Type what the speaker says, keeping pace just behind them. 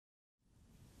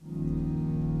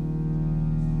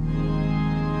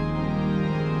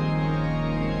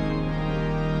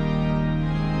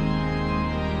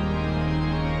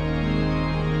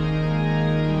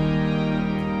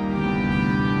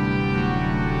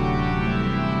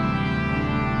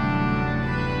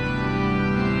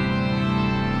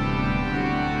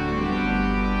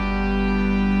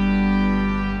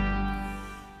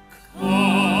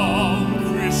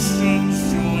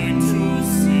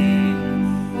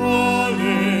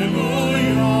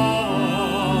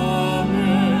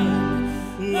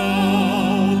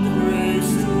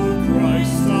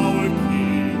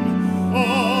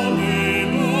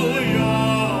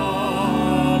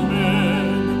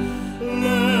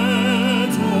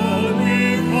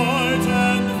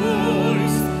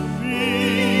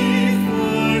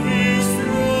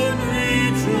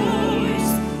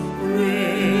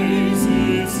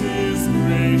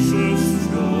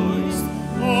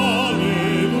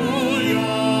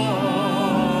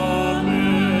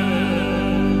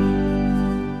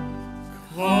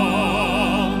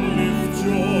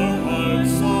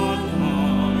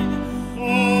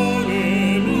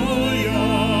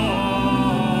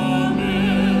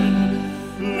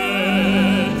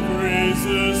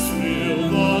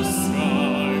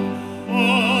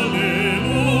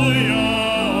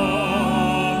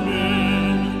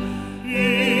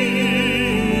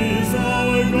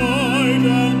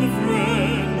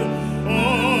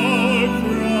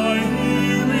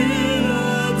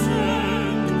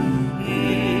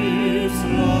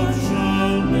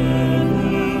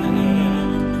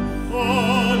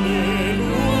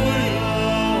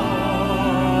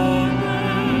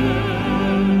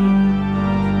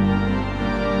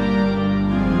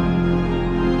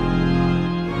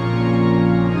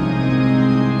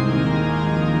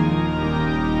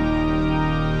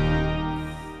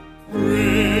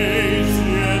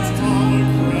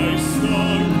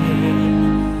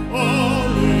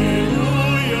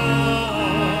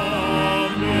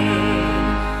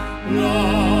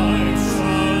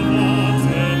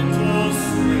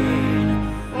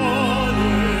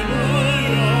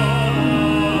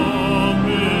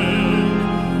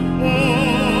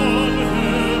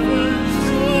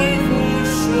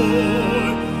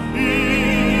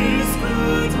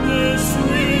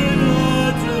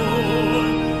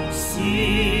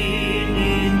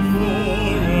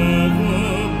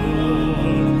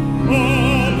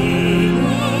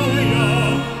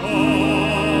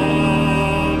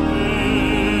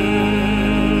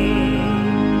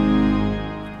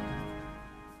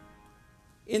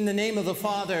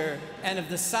and of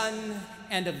the Son,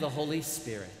 and of the Holy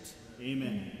Spirit.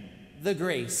 Amen. The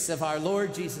grace of our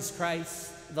Lord Jesus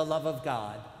Christ, the love of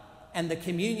God, and the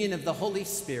communion of the Holy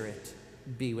Spirit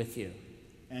be with you.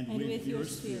 And with your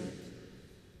spirit.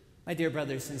 My dear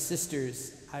brothers and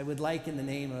sisters, I would like, in the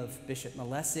name of Bishop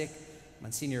Malesic,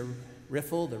 Monsignor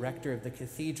Riffle, the rector of the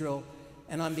cathedral,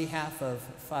 and on behalf of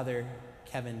Father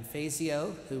Kevin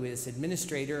Fazio, who is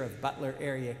administrator of Butler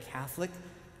area Catholic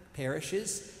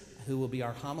parishes, who will be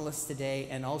our homilist today,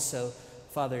 and also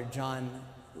Father John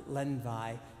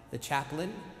Lenvi, the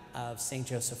chaplain of St.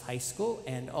 Joseph High School,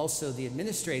 and also the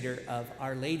administrator of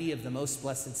Our Lady of the Most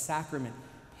Blessed Sacrament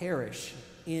Parish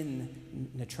in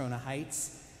Natrona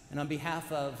Heights. And on behalf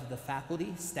of the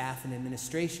faculty, staff, and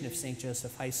administration of St.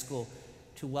 Joseph High School,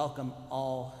 to welcome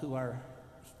all who are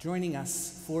joining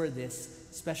us for this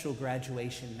special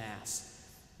graduation Mass.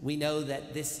 We know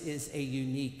that this is a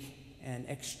unique and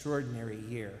extraordinary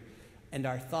year, and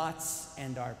our thoughts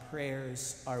and our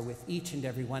prayers are with each and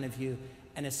every one of you,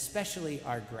 and especially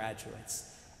our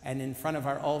graduates. And in front of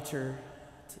our altar,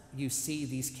 you see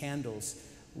these candles,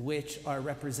 which are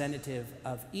representative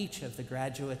of each of the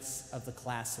graduates of the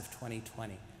class of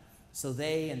 2020. So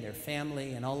they and their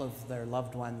family and all of their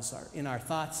loved ones are in our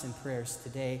thoughts and prayers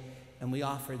today, and we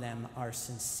offer them our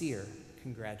sincere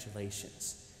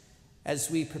congratulations.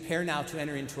 As we prepare now to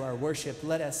enter into our worship,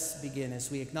 let us begin as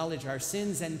we acknowledge our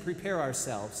sins and prepare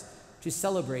ourselves to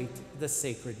celebrate the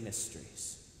sacred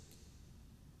mysteries.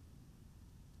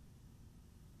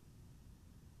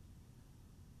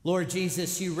 Lord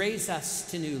Jesus, you raise us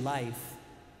to new life.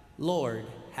 Lord,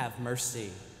 have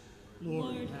mercy.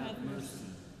 Lord, have mercy.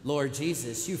 Lord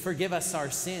Jesus, you forgive us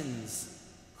our sins.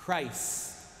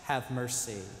 Christ, have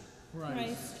mercy.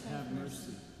 Christ, have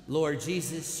mercy. Lord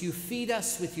Jesus, you feed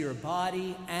us with your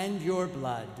body and your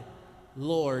blood.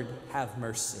 Lord, have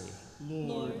mercy.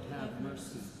 Lord, have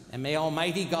mercy. And may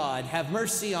Almighty God have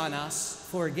mercy on us,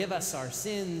 forgive us our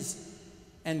sins,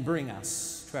 and bring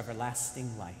us to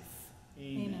everlasting life.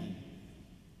 Amen.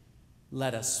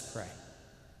 Let us pray.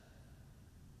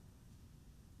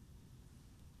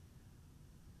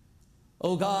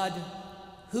 O God,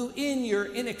 who in your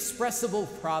inexpressible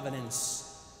providence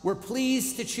were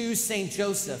pleased to choose St.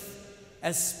 Joseph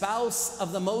as spouse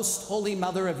of the most holy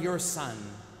mother of your Son,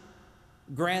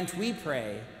 grant, we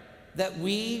pray, that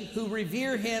we who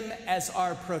revere him as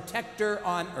our protector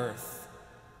on earth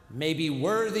may be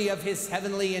worthy of his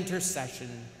heavenly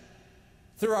intercession.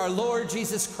 Through our Lord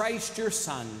Jesus Christ, your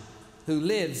Son, who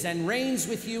lives and reigns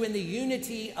with you in the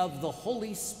unity of the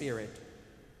Holy Spirit,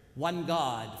 one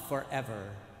God forever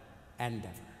and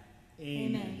ever.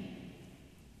 Amen.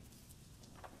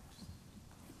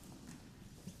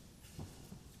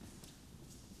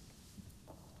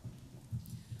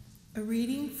 A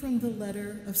reading from the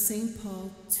letter of St.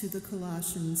 Paul to the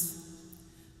Colossians.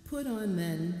 Put on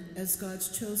then, as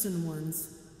God's chosen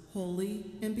ones, holy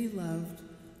and beloved,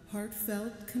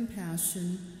 heartfelt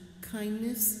compassion,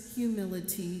 kindness,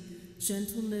 humility,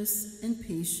 gentleness, and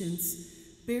patience,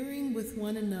 bearing with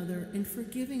one another and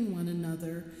forgiving one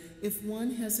another if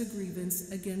one has a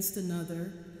grievance against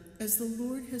another. As the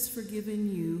Lord has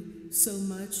forgiven you, so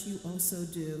much you also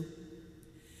do.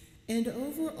 And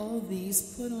over all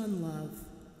these put on love,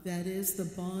 that is the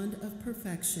bond of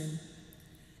perfection.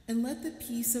 And let the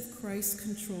peace of Christ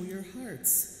control your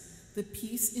hearts, the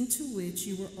peace into which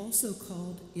you were also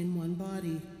called in one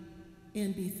body,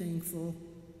 and be thankful.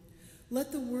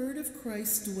 Let the word of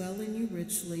Christ dwell in you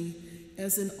richly,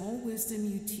 as in all wisdom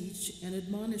you teach and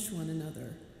admonish one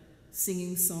another,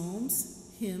 singing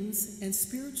psalms, hymns, and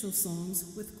spiritual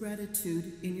songs with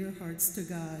gratitude in your hearts to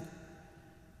God.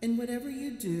 And whatever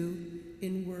you do,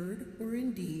 in word or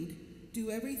in deed, do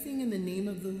everything in the name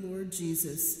of the Lord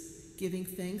Jesus, giving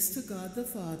thanks to God the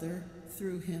Father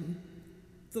through him.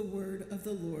 The word of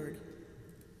the Lord.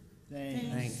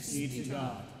 Thanks be to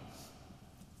God.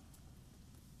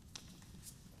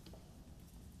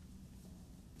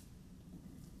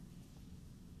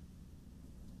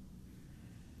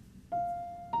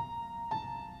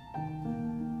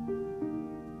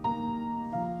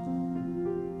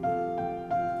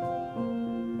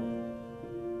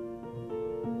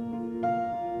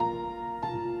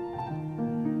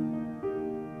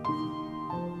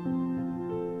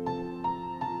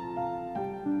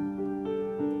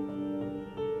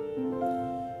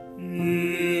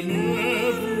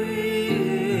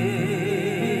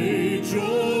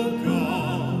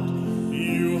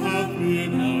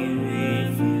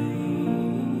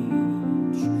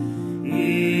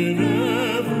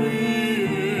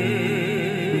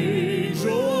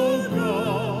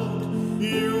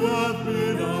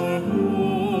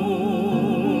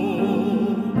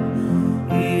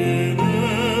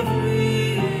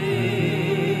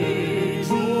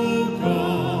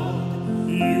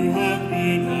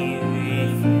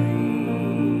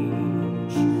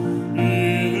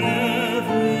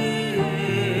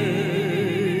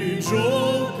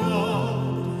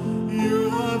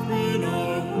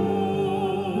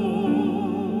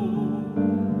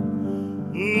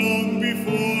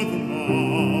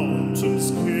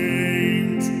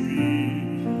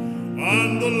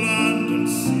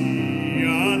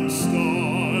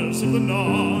 the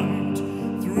night,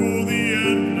 through the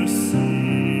endless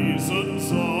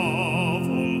seasons of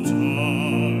all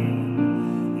time,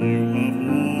 you have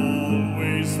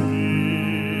always been,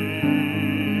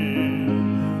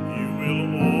 you will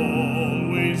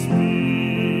always be.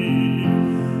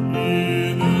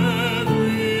 In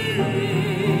every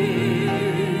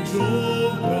age,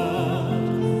 oh God,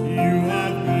 you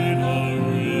have been our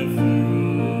refuge.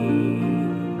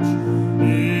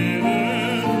 In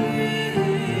every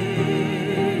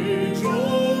age,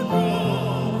 oh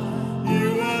God, you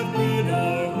have been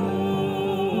our home.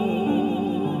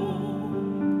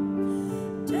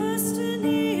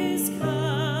 Destiny is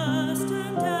cast,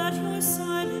 and at your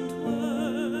silent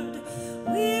word,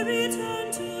 we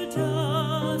return to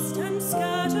dust and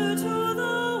scatter to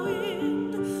the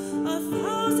wind.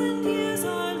 1,000 years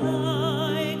are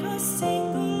like a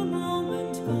single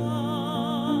moment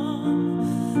gone,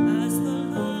 as the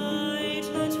light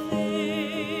that fades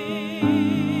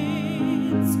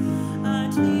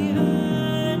at the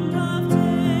end of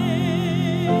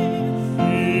day.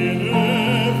 In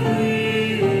every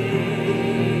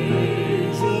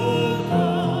age, oh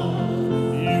God,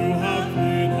 you have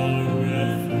been our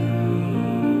refuge.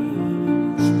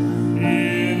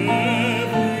 In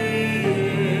every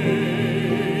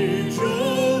age,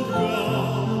 oh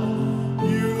God,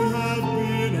 you have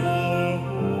been our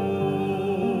home.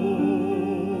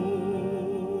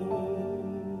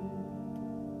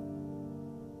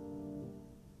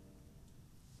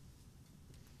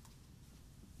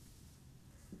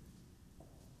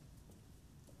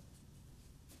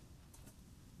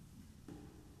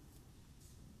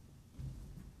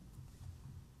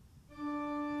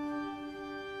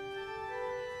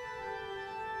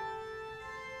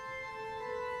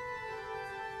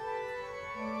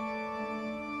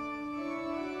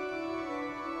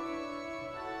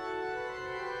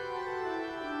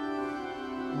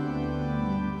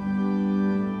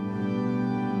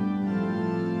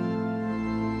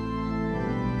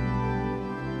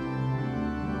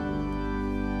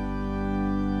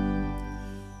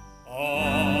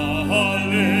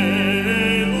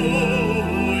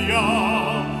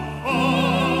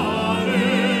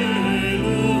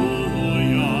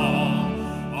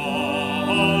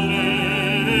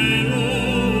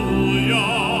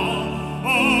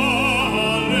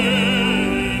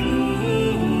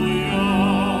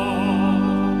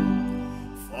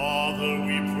 Father,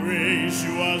 we praise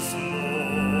you as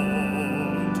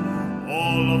Lord.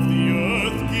 All of the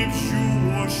earth gives you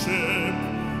worship,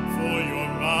 for your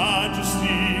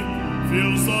majesty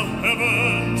fills the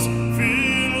heavens,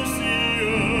 fills the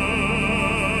earth.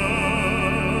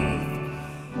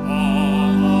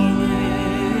 Alleluia,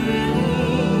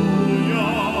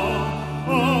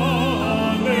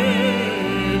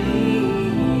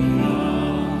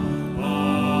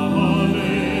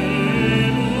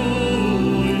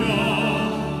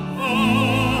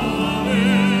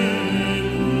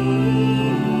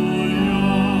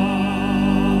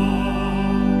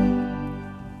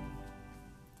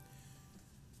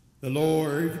 The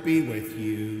Lord be with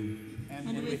you.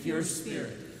 And with your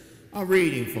spirit. A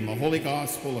reading from the Holy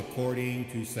Gospel according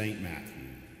to St. Matthew.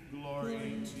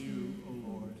 Glory to you, O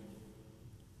Lord.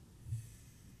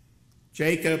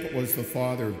 Jacob was the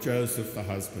father of Joseph, the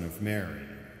husband of Mary.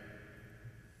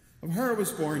 Of her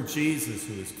was born Jesus,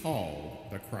 who is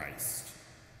called the Christ.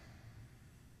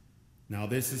 Now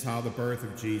this is how the birth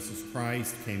of Jesus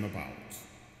Christ came about.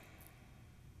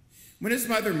 When his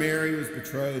mother Mary was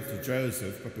betrothed to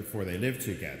Joseph, but before they lived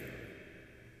together,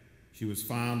 she was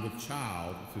found with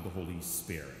child through the Holy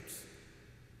Spirit.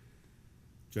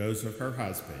 Joseph, her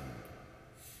husband,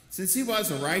 since he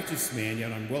was a righteous man,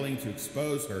 yet unwilling to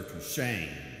expose her to shame,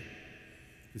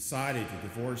 decided to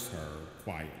divorce her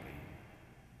quietly.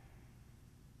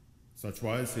 Such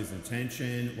was his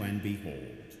intention when,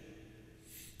 behold,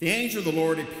 the angel of the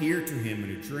Lord appeared to him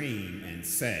in a dream and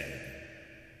said,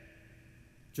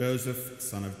 Joseph,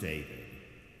 son of David,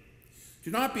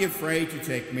 do not be afraid to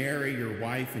take Mary, your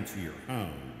wife, into your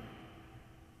home,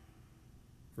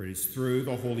 for it is through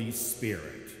the Holy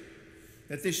Spirit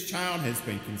that this child has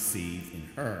been conceived in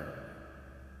her.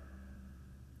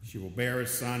 She will bear a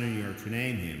son, and you are to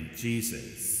name him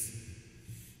Jesus,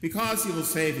 because he will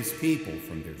save his people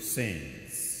from their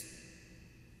sins.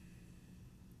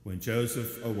 When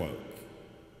Joseph awoke,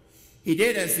 he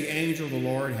did as the angel of the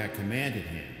Lord had commanded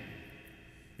him,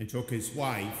 and took his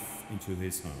wife into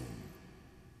his home.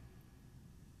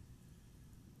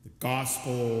 The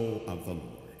Gospel of the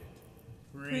Lord.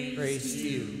 Praise to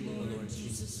you, O Lord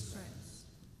Jesus Christ.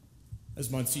 As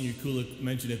Monsignor Kulik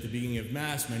mentioned at the beginning of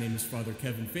Mass, my name is Father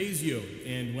Kevin Fazio,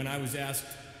 and when I was asked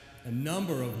a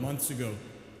number of months ago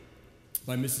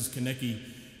by Mrs. Konecki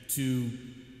to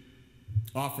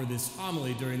offer this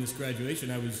homily during this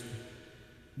graduation. I was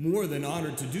more than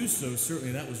honored to do so.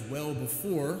 Certainly that was well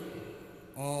before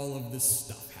all of this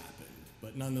stuff happened.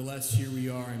 But nonetheless, here we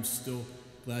are. I'm still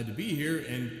glad to be here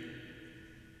and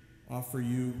offer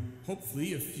you,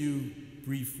 hopefully, a few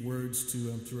brief words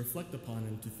to reflect upon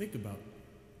and to think about.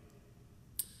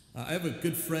 I have a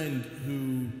good friend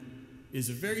who is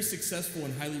a very successful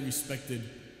and highly respected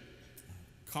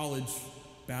college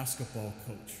basketball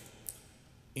coach.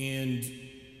 And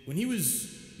when he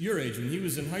was your age, when he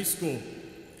was in high school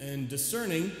and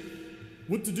discerning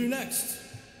what to do next,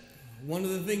 one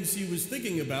of the things he was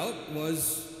thinking about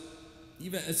was,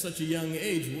 even at such a young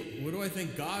age, what do I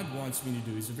think God wants me to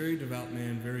do? He's a very devout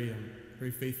man,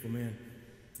 very faithful man.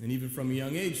 And even from a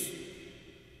young age,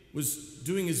 was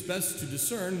doing his best to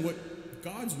discern what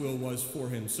God's will was for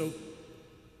him. So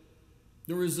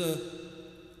there was a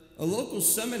local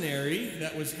seminary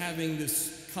that was having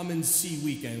this come and see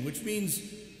weekend, which means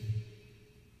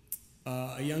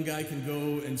a young guy can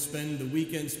go and spend the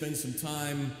weekend, spend some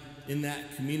time in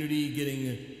that community,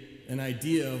 getting an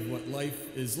idea of what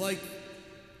life is like,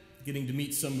 getting to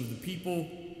meet some of the people,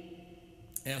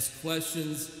 ask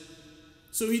questions.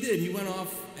 So he did. He went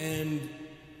off and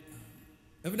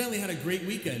evidently had a great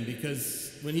weekend,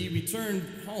 because when he returned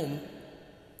home,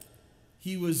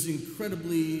 he was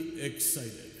incredibly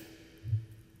excited.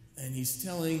 And he's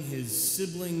telling his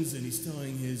siblings and he's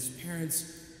telling his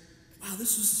parents, wow,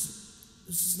 this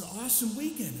is an awesome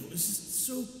weekend.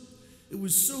 It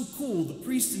was so cool. The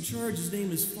priest in charge, his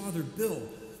name is Father Bill.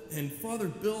 And Father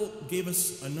Bill gave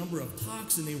us a number of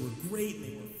talks, and they were great, and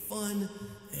they were fun,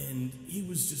 and he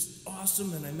was just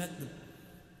awesome. And I met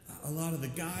a lot of the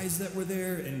guys that were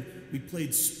there, and we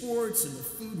played sports, and the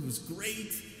food was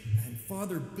great. And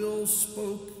Father Bill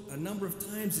spoke a number of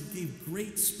times and gave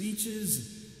great speeches.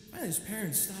 And finally, his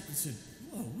parents stopped and said,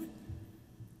 whoa,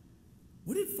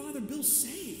 what did Father Bill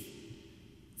say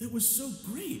that was so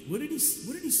great? What did he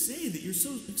say that you're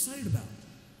so excited about?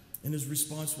 And his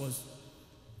response was,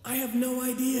 I have no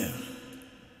idea.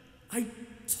 I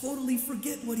totally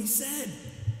forget what he said.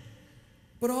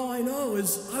 But all I know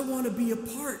is I want to be a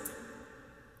part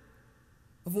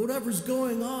of whatever's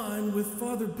going on with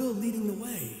Father Bill leading the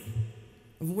way,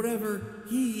 of whatever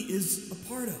he is a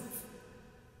part of.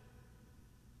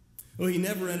 Well, he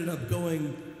never ended up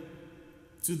going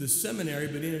to the seminary,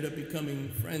 but he ended up becoming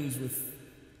friends with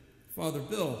Father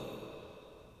Bill.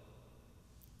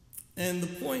 And the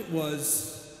point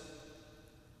was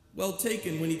well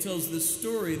taken when he tells this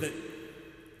story that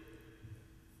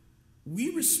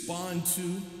we respond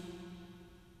to,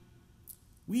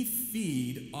 we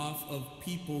feed off of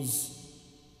people's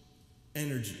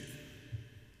energy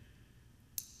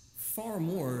far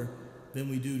more than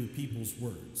we do to people's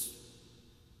words.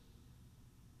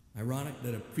 Ironic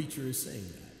that a preacher is saying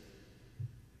that.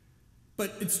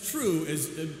 But it's true,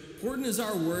 as important as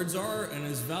our words are and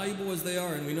as valuable as they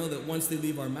are, and we know that once they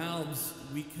leave our mouths,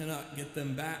 we cannot get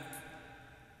them back.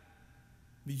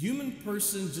 The human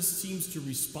person just seems to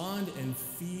respond and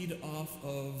feed off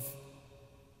of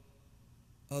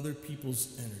other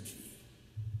people's energy,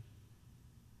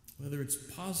 whether it's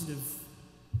positive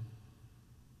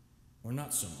or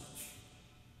not so much.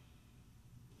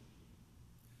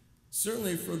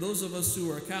 Certainly for those of us who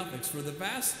are Catholics, for the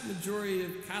vast majority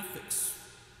of Catholics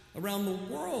around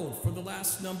the world for the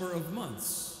last number of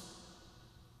months,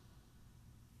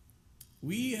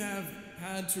 we have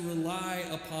had to rely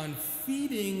upon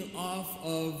feeding off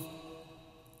of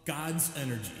God's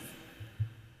energy,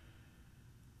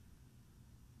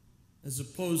 as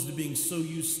opposed to being so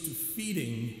used to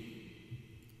feeding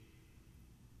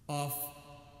off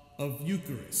of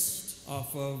Eucharist,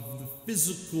 off of the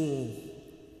physical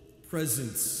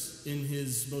presence in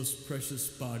his most precious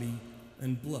body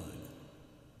and blood.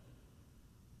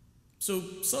 So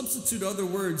substitute other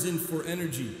words in for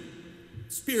energy,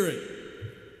 spirit.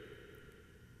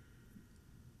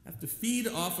 Have to feed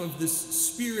off of this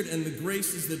spirit and the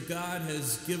graces that God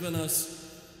has given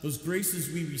us, those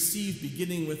graces we receive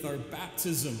beginning with our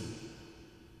baptism,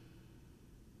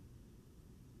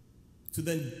 to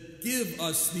then give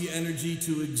us the energy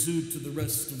to exude to the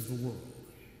rest of the world.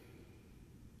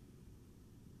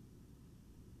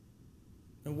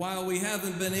 And while we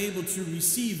haven't been able to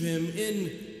receive him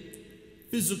in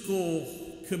physical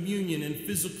communion and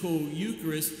physical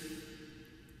Eucharist,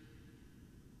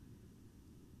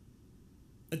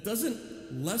 it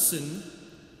doesn't lessen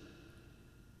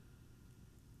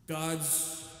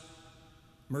God's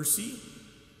mercy.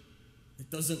 It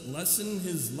doesn't lessen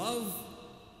his love.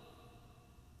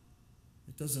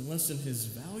 It doesn't lessen his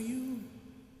value.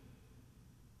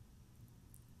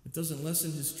 It doesn't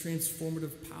lessen his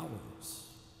transformative powers.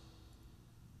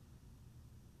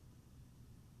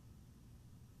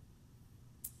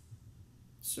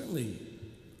 Certainly,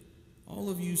 all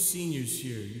of you seniors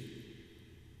here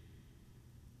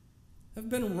have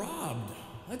been robbed.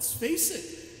 Let's face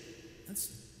it.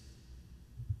 Let's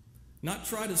not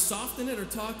try to soften it or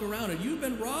talk around it. You've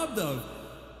been robbed of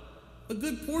a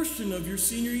good portion of your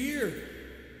senior year.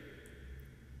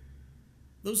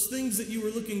 Those things that you were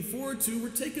looking forward to were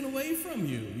taken away from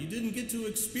you. You didn't get to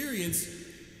experience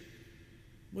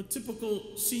what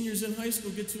typical seniors in high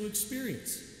school get to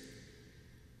experience.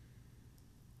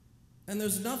 And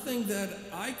there's nothing that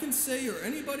I can say or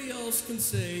anybody else can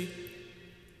say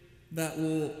that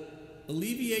will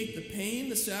alleviate the pain,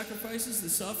 the sacrifices, the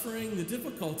suffering, the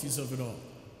difficulties of it all.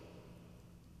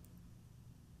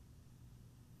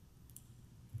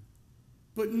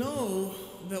 But know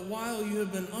that while you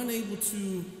have been unable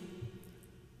to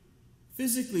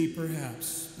physically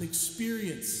perhaps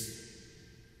experience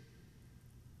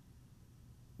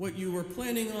what you were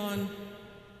planning on,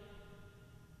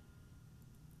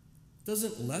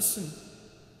 doesn't lessen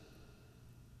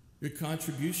your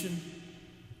contribution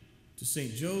to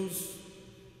St. Joe's,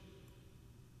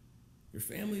 your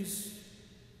families,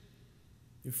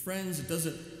 your friends. It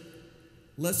doesn't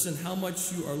lessen how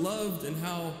much you are loved and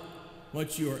how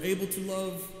much you are able to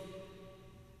love.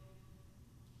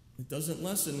 It doesn't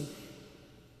lessen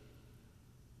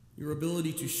your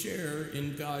ability to share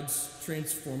in God's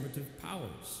transformative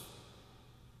powers.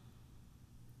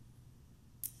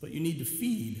 But you need to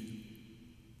feed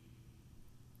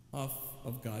off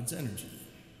of God's energy.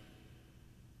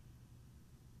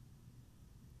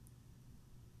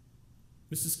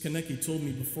 Mrs. Konecki told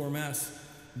me before Mass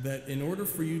that in order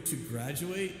for you to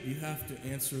graduate, you have to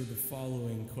answer the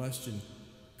following question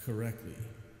correctly.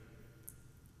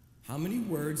 How many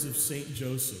words of St.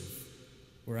 Joseph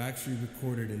were actually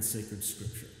recorded in sacred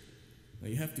scripture? Now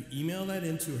you have to email that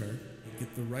into her and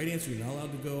get the right answer. You're not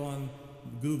allowed to go on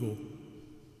Google.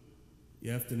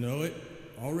 You have to know it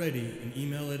already and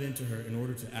email it into her in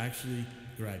order to actually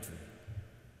graduate.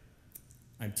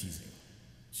 I'm teasing.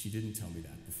 She didn't tell me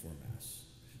that before Mass.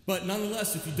 But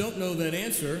nonetheless, if you don't know that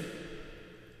answer,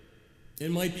 it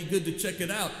might be good to check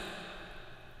it out.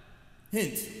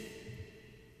 Hint.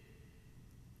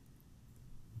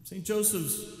 St.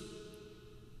 Joseph's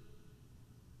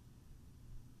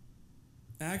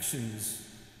actions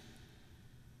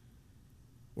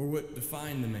were what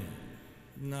defined the man,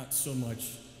 not so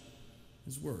much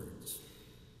his words.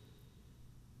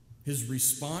 His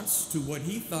response to what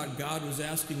he thought God was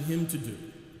asking him to do.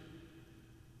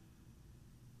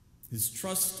 His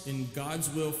trust in God's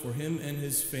will for him and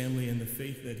his family and the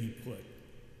faith that he put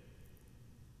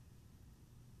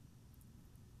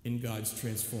in God's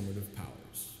transformative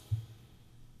powers.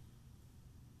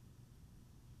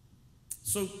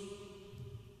 So,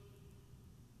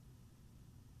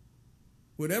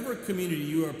 whatever community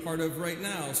you are part of right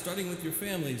now, starting with your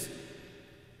families,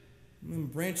 and then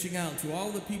branching out to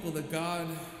all the people that God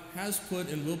has put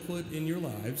and will put in your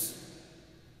lives,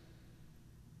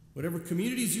 whatever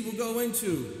communities you will go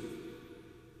into,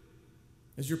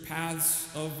 as your paths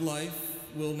of life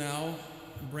will now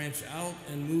branch out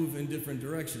and move in different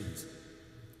directions.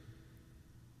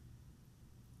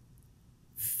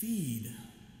 Feed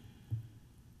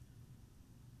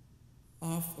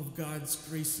off of God's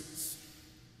graces.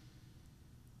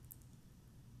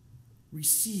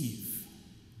 Receive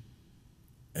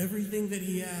everything that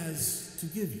He has to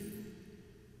give you.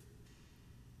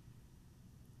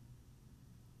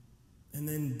 And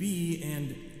then be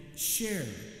and share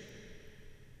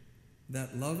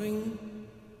that loving,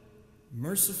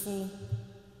 merciful,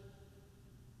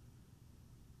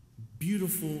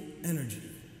 beautiful energy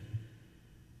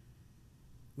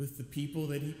with the people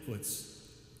that He puts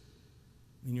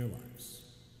in your lives.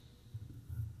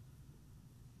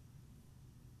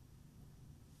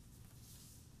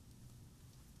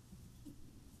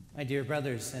 My dear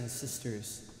brothers and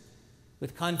sisters,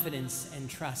 with confidence and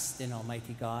trust in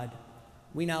Almighty God,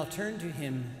 we now turn to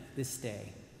Him this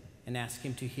day and ask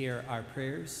Him to hear our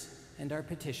prayers and our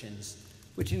petitions,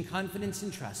 which in confidence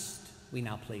and trust we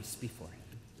now place before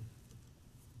Him.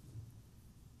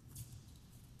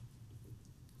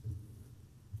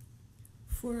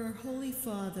 For our Holy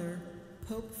Father,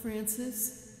 Pope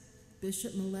Francis,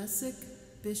 Bishop Malesic,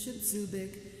 Bishop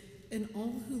Zubik, and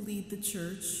all who lead the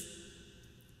Church,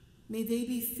 may they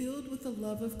be filled with the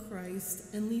love of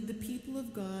Christ and lead the people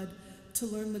of God to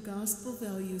learn the gospel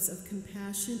values of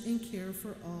compassion and care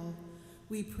for all.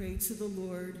 We pray to the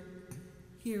Lord.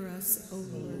 Hear us, O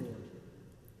Lord.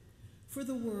 For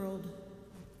the world,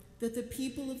 that the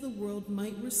people of the world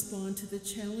might respond to the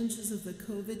challenges of the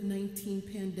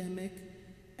COVID-19 pandemic,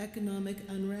 economic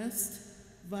unrest,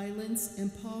 violence,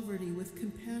 and poverty with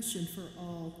compassion for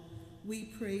all. We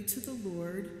pray to the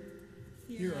Lord.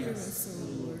 Hear us,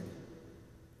 O Lord.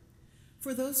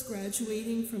 For those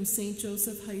graduating from St.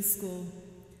 Joseph High School,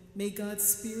 may God's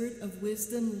spirit of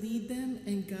wisdom lead them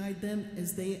and guide them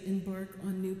as they embark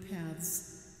on new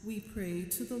paths. We pray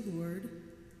to the Lord.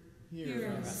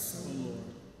 Hear us, O Lord.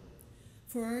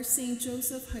 For our St.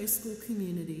 Joseph High School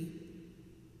community,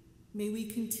 may we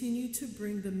continue to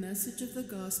bring the message of the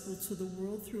gospel to the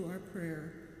world through our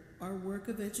prayer, our work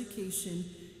of education,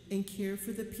 and care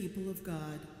for the people of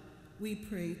God. We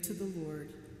pray to the Lord.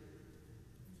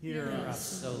 Hear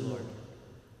us, O Lord.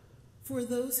 For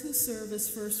those who serve as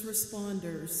first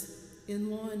responders, in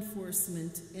law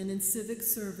enforcement, and in civic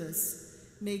service,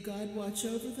 may God watch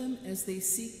over them as they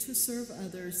seek to serve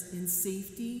others in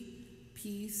safety,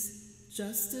 peace,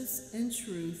 justice, and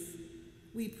truth.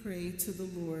 We pray to the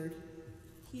Lord.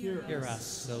 Hear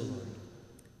us, O Lord.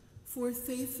 For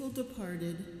faithful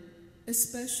departed,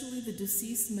 especially the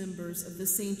deceased members of the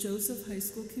St. Joseph High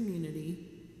School community,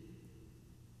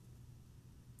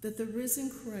 that the risen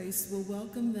Christ will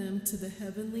welcome them to the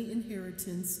heavenly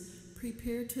inheritance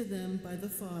prepared to them by the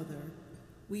Father.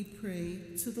 We pray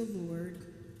to the Lord.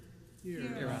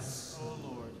 Hear us, O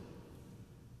Lord.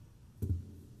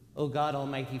 O God,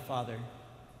 Almighty Father,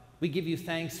 we give you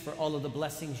thanks for all of the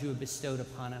blessings you have bestowed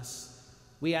upon us.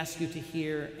 We ask you to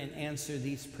hear and answer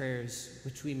these prayers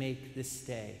which we make this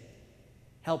day.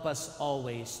 Help us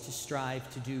always to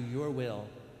strive to do your will,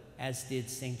 as did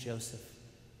St. Joseph,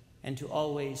 and to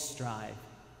always strive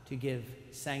to give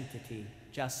sanctity,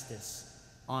 justice,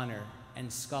 honor,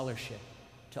 and scholarship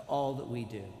to all that we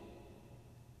do.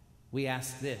 We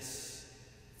ask this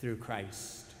through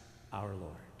Christ our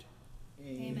Lord.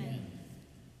 Amen.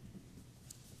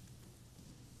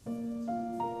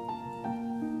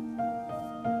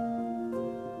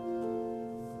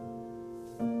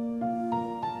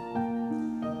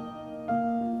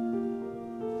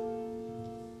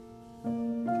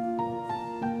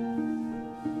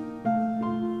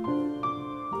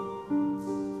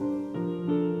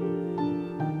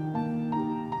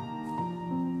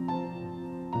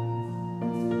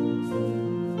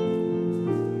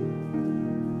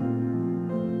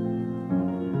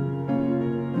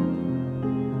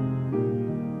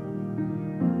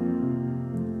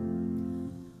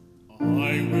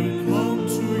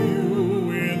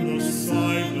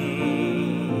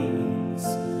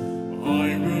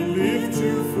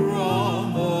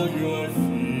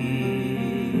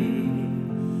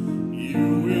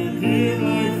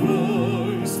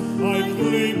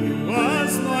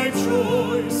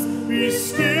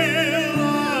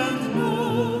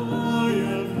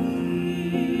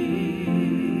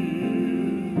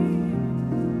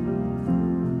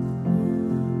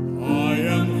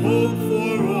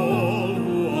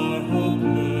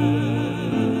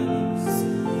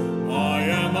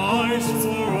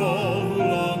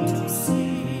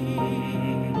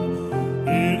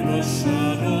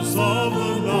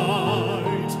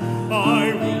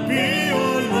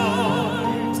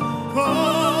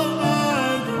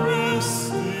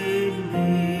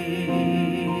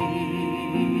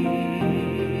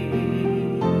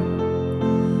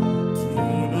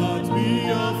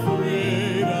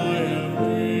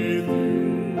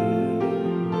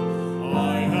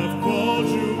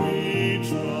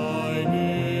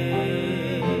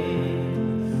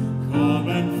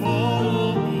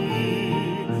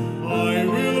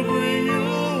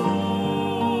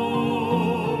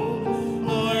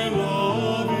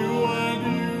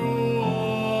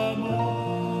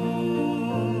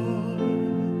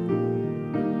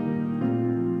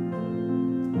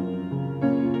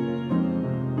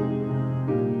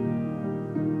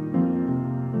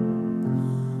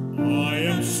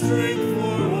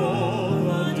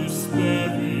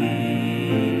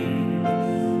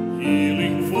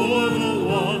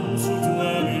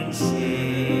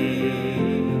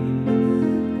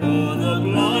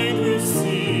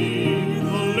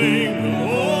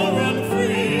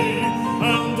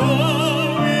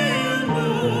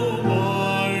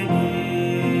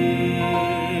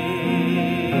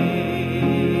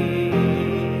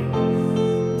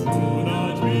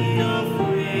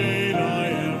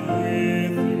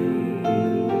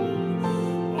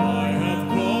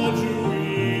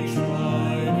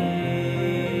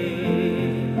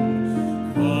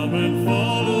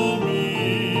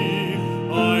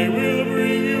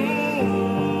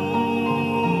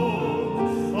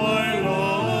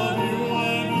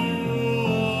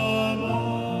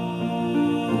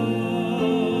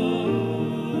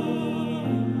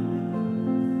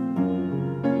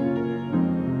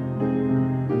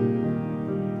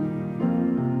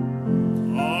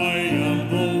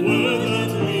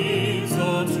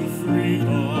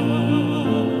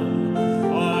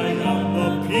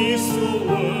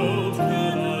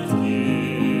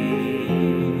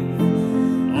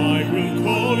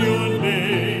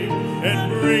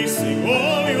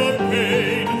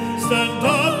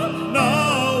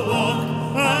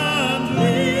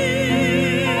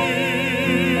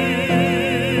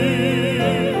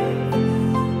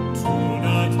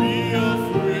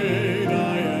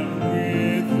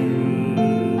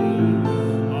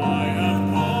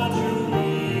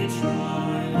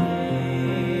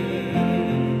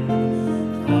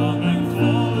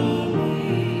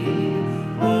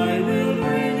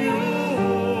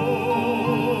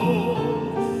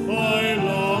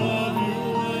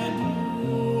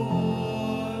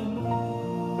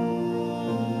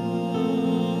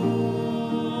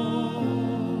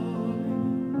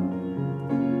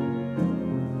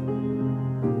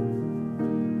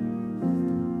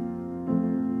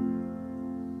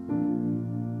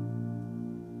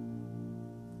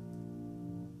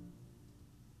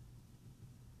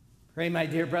 Pray, my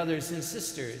dear brothers and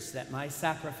sisters, that my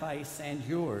sacrifice and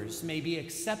yours may be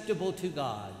acceptable to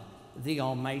God, the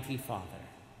Almighty Father.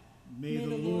 May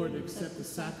the Lord accept the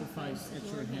sacrifice at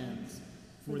your hands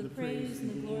for the praise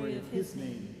and the glory of his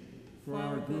name, for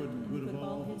our good and good of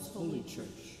all his holy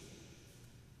church.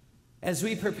 As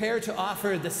we prepare to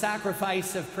offer the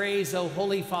sacrifice of praise, O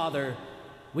Holy Father,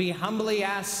 we humbly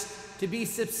ask to be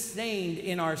sustained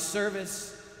in our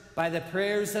service by the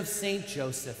prayers of Saint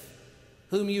Joseph,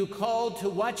 whom you called to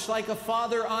watch like a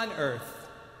father on earth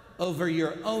over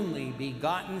your only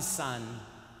begotten Son,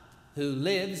 who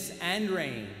lives and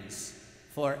reigns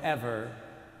forever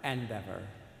and ever.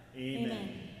 Amen.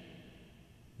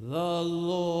 The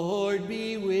Lord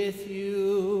be with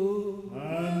you.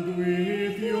 And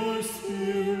with your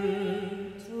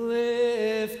spirit.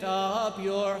 Lift up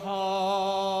your hearts.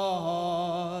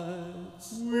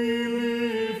 We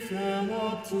lift them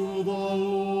up to the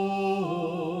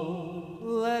Lord.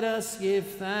 Let us give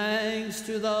thanks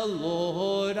to the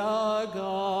Lord our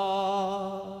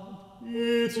God.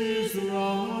 It is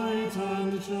right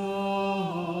and just.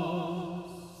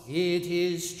 It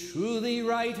is truly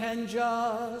right and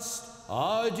just,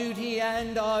 our duty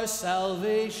and our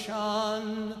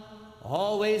salvation,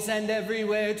 always and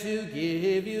everywhere to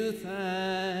give you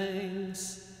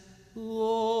thanks.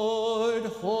 Lord,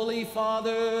 Holy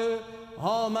Father,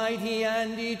 Almighty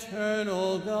and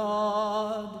eternal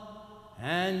God,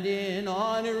 and in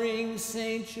honoring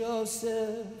Saint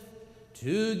Joseph,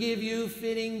 to give you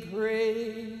fitting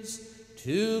praise,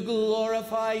 to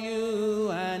glorify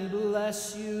you and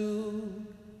bless you.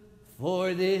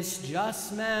 For this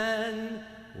just man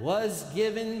was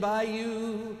given by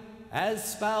you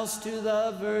as spouse to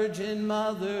the Virgin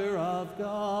Mother of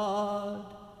God,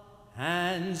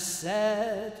 and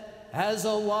set as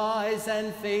a wise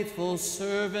and faithful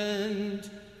servant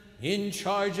in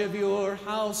charge of your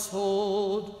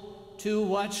household, to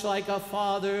watch like a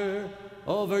father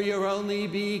over your only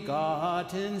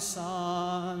begotten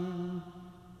Son,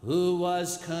 who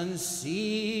was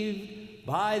conceived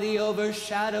by the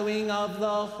overshadowing of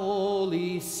the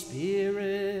Holy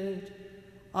Spirit,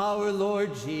 our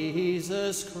Lord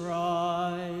Jesus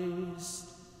Christ.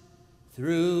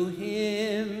 Through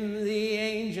him the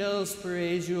angels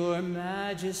praise your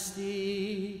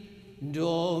majesty,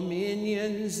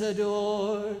 dominions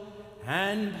adore,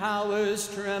 and powers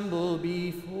tremble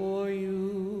before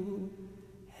you.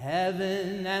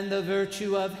 Heaven and the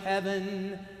virtue of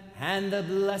heaven and the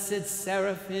blessed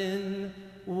seraphim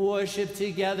worship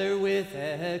together with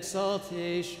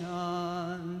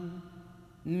exaltation.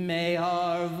 May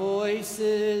our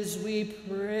voices, we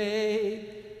pray,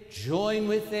 join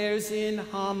with theirs in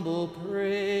humble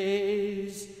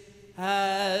praise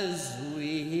as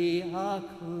we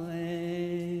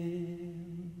acclaim.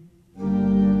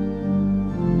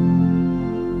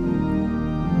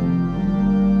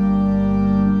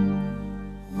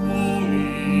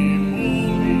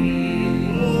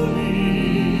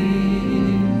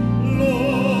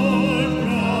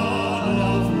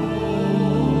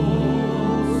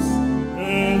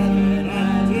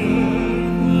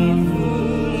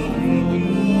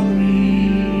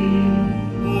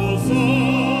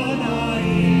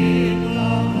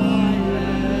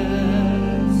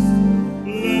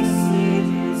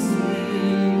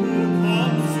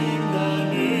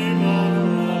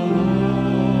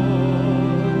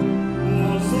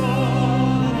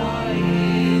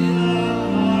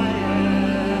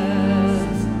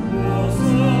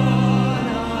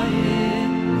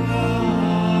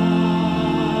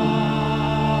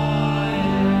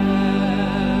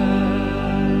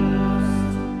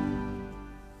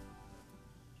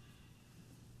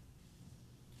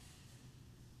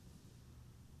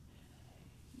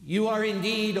 You are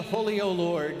indeed holy, O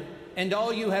Lord, and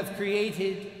all you have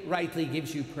created rightly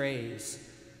gives you praise.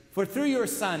 For through your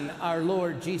Son, our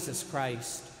Lord Jesus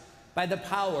Christ, by the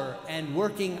power and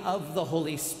working of the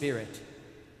Holy Spirit,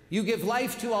 you give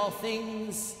life to all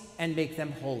things and make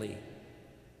them holy.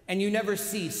 And you never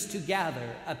cease to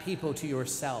gather a people to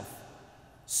yourself,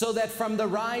 so that from the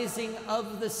rising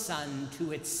of the sun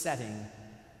to its setting,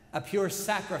 a pure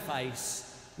sacrifice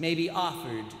may be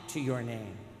offered to your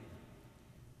name.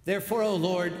 Therefore, O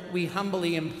Lord, we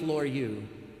humbly implore you,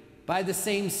 by the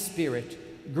same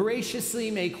Spirit, graciously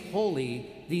make holy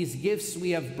these gifts we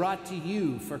have brought to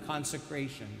you for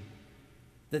consecration,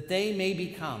 that they may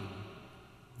become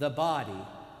the body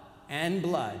and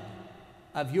blood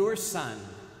of your Son,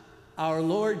 our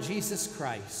Lord Jesus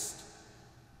Christ,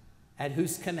 at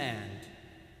whose command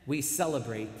we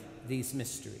celebrate these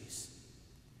mysteries.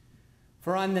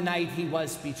 For on the night he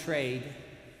was betrayed,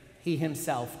 he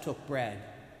himself took bread,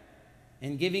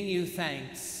 and giving you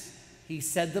thanks, he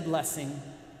said the blessing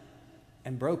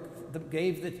and broke the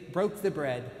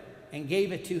bread and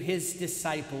gave it to his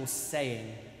disciples,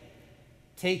 saying,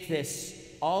 "Take this,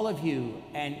 all of you,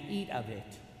 and eat of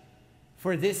it,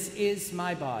 for this is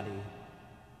my body,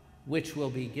 which will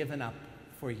be given up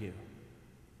for you."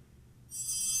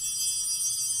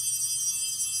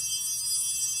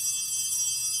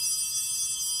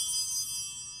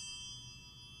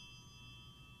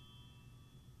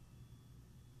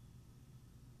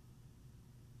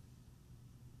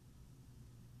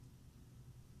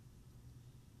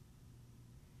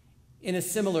 In a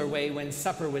similar way, when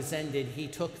supper was ended, he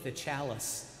took the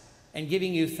chalice, and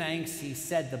giving you thanks, he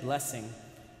said the blessing,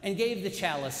 and gave the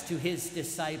chalice to his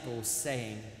disciples,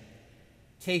 saying,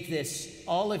 "Take this,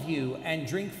 all of you, and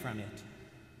drink from it,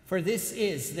 for this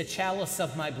is the chalice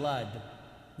of my blood,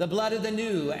 the blood of the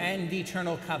new and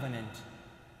eternal covenant,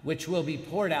 which will be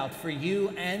poured out for you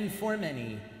and for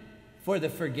many for the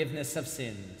forgiveness of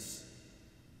sins.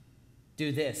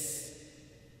 Do this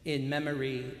in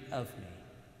memory of me."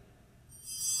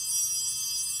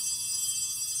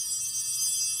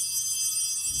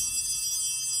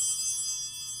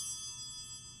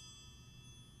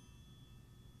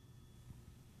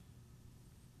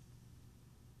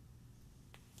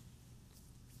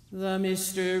 The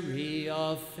mystery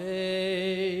of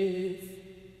faith.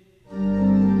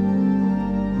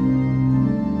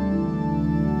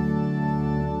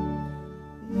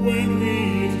 When we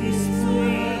eat his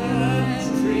bread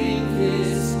And drink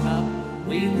this cup,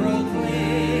 we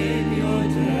proclaim your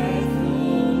death, O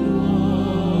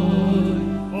Lord,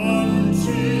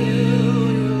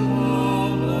 until you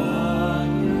come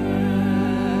again.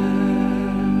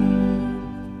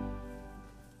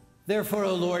 Therefore,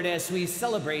 O Lord, as we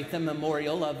celebrate the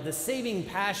memorial of the saving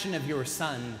passion of your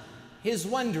Son, his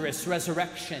wondrous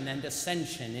resurrection and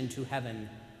ascension into heaven,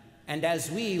 and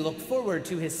as we look forward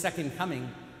to his second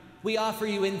coming, we offer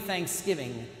you in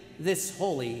thanksgiving this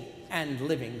holy and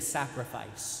living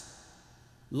sacrifice.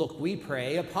 Look, we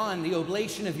pray, upon the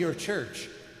oblation of your church,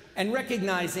 and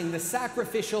recognizing the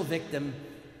sacrificial victim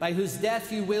by whose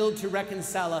death you willed to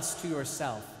reconcile us to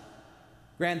yourself.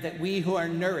 Grant that we who are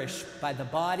nourished by the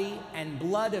body and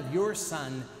blood of your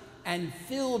Son and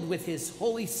filled with his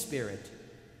Holy Spirit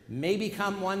may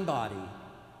become one body,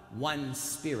 one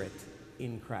spirit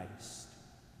in Christ.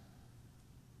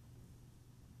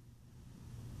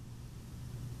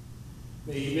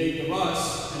 May you make of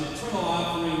us an eternal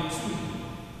offering to you,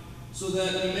 so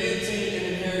that we may obtain an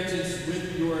inheritance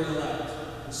with your elect,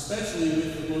 especially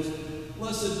with the most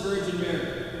blessed Virgin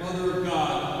Mary, Mother of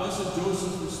God, blessed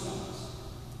Joseph, her spouse,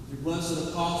 with your blessed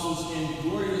apostles and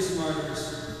glorious martyrs,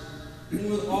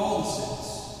 and with all the saints,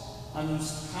 on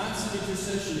whose constant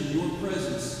intercession in your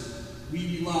presence we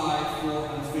rely for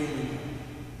unfailing help.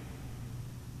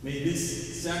 May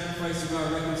this sacrifice of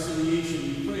our reconciliation,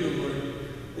 we pray, O Lord,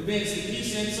 advance the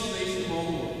peace and salvation of all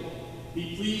the world.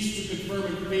 Be pleased to confirm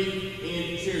in faith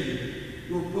and charity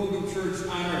your pilgrim church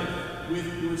on earth,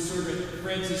 with your servant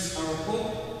Francis, our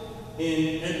Pope,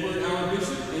 and Edward, our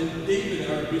Bishop, and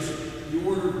David, our Bishop, the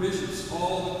order of bishops,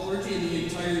 all the clergy, and the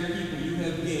entire people you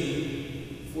have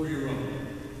gained for your own.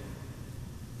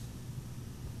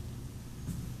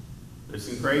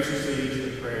 Listen graciously to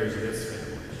the prayers of this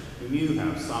family, whom you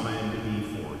have summoned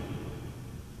before you.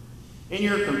 In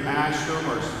your compassion, O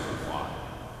merciful Father,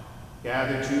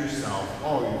 gather to yourself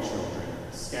all your children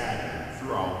scattered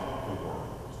throughout the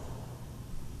world.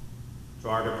 To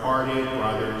our departed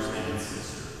brothers and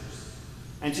sisters,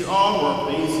 and to all who are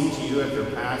pleasing to you after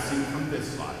passing from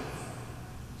this life,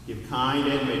 give kind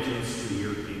admittance to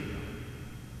your kingdom.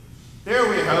 There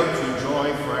we hope to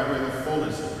enjoy forever the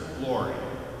fullness of your glory.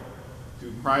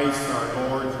 Through Christ our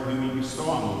Lord, through whom you bestow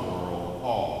on the world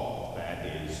all that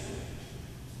is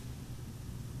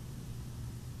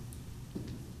good.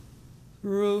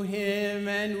 Through him,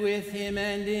 and with him,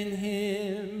 and in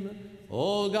him,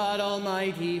 O God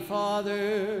Almighty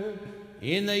Father,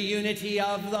 in the unity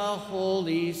of the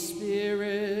Holy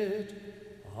Spirit,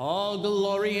 all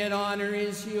glory and honor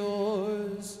is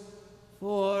yours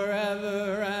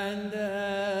forever and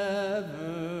ever.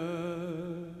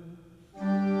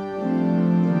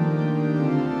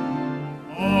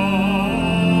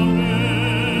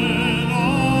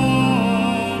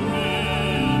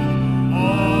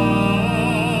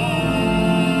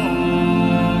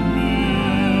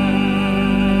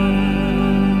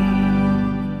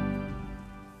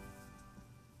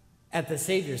 At the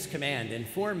Savior's command,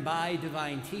 informed by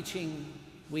divine teaching,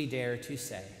 we dare to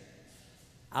say,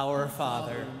 Our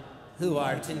Father, who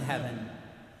art in heaven,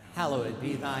 hallowed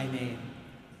be thy name.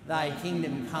 Thy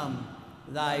kingdom come,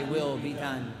 thy will be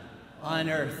done, on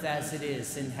earth as it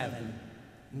is in heaven.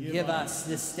 Give us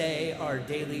this day our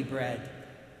daily bread,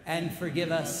 and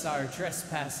forgive us our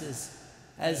trespasses,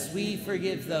 as we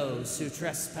forgive those who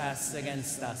trespass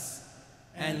against us.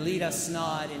 And lead us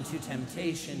not into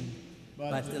temptation,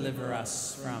 but deliver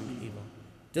us from evil.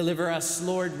 Deliver us,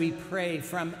 Lord, we pray,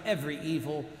 from every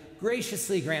evil.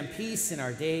 Graciously grant peace in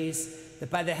our days, that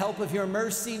by the help of your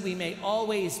mercy we may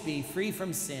always be free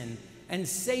from sin and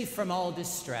safe from all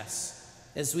distress,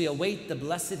 as we await the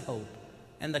blessed hope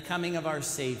and the coming of our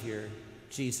Savior,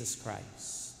 Jesus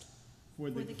Christ. For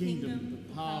the kingdom,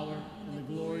 the power, and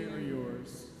the glory are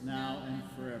yours, now and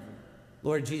forever.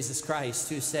 Lord Jesus Christ,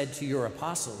 who said to your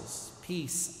apostles,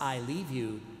 "Peace I leave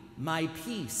you, my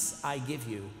peace I give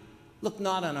you," look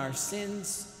not on our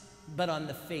sins, but on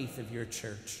the faith of your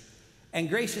church, and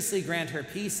graciously grant her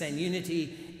peace and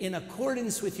unity in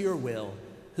accordance with your will,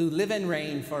 who live and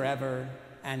reign forever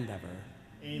and ever.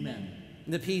 Amen.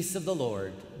 The peace of the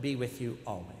Lord be with you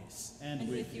always. And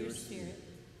with your spirit.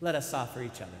 Let us offer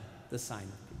each other the sign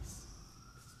of peace.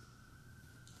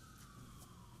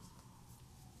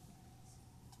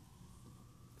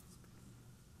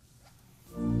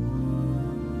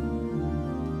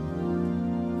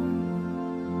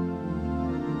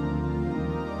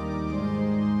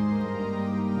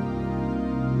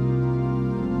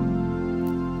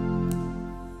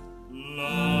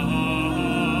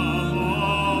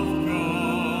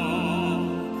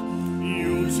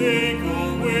 Take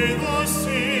away the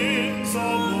sins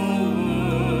of the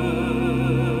world.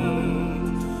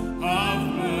 Have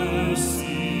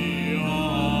mercy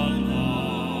on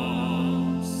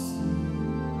us.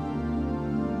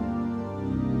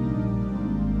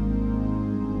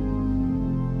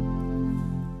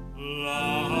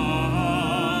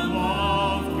 Lamb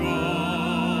of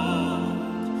God,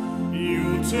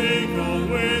 you take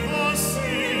away the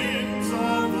sins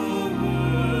of the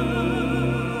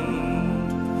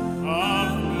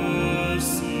have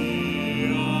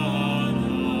mercy on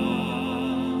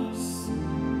us.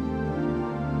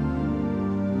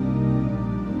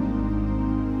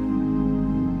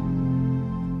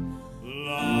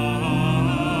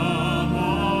 Lamb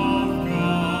of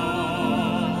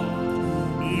God,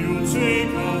 you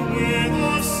take away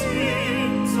the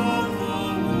sins of the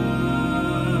world.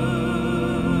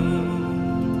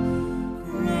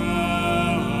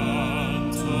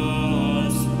 Grant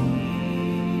us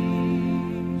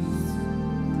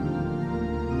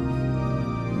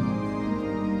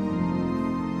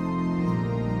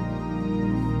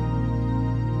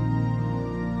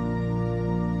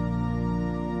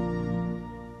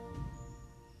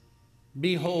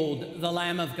Behold the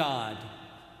Lamb of God.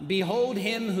 Behold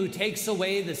him who takes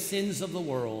away the sins of the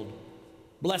world.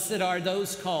 Blessed are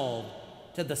those called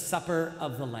to the supper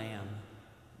of the Lamb.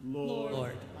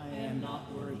 Lord, I am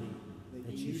not worthy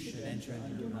that you should enter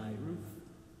under my roof,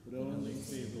 but only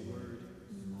say the word,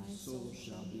 and my soul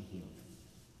shall be healed.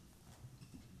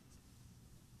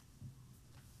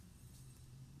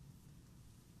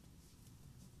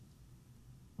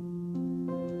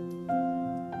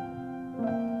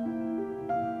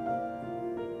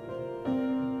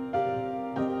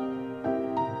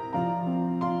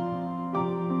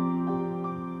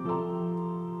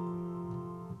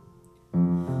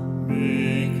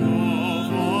 make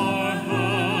of our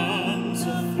hands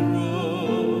a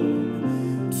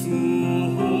throne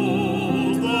to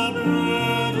hold the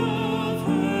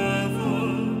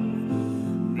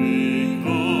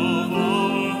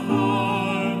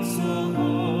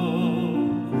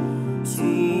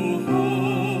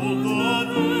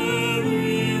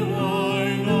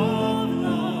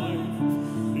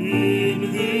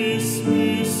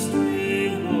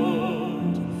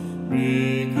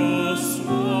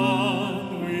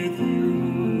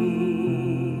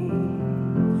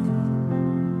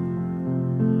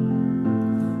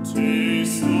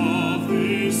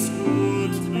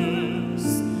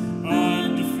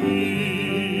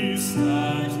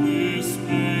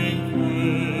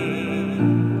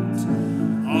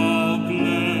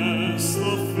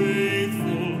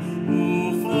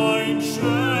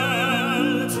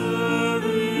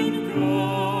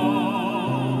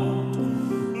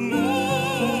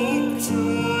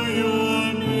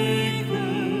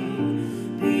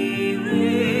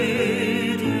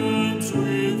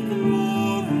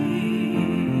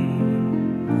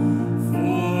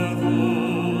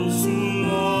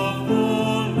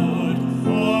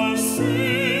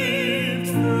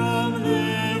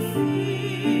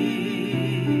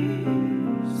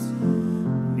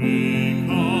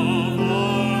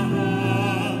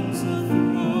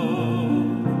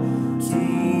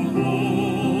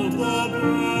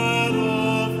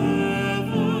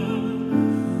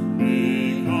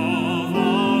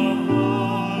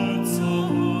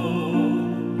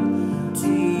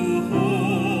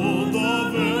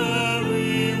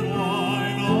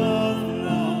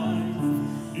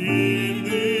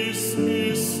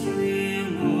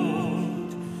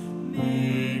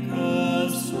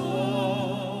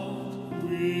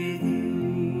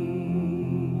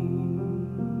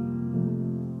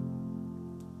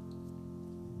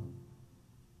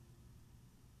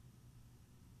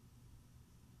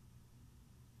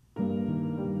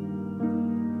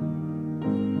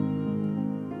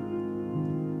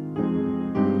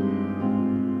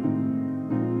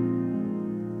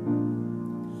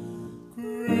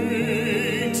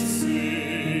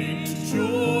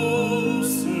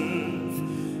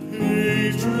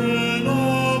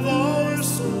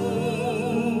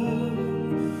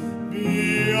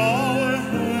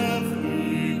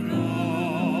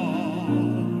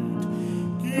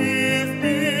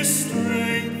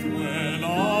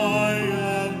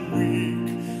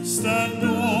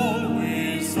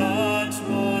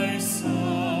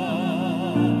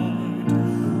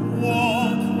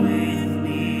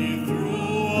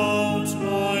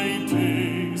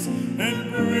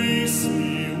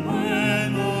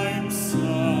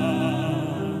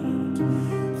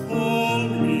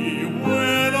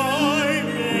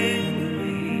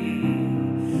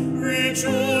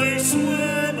rejoice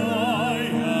when I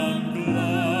am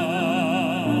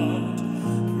glad.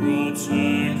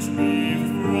 Protect me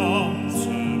from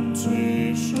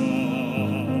temptation.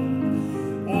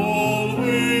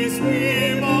 Always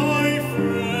be my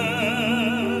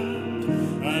friend.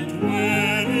 And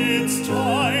when it's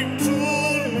time to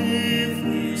leave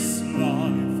this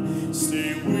life,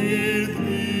 stay with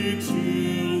me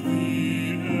till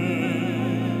the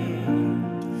end.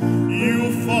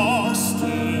 You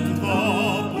fostered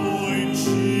the boy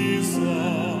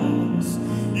Jesus.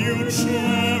 You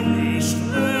cherished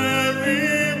Marymount.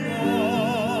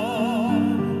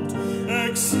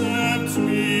 Accept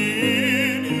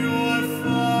me in your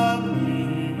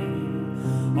family.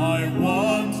 I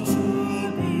want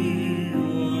to be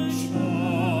your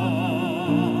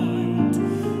child.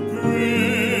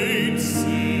 Great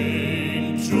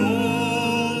Saint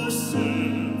Joseph,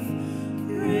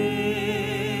 pray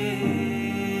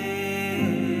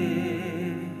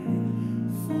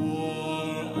for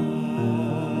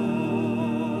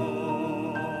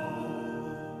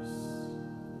us.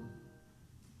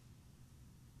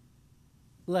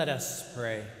 Let us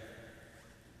pray.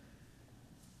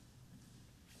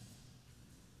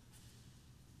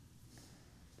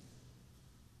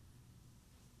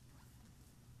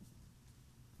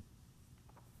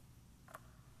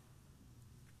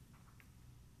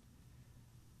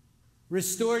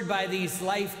 Restored by these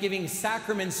life-giving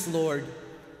sacraments, Lord,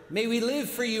 may we live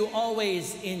for you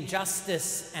always in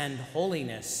justice and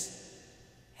holiness,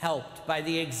 helped by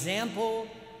the example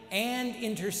and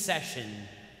intercession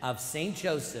of Saint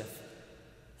Joseph,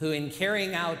 who in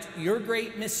carrying out your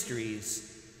great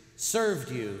mysteries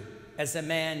served you as a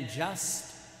man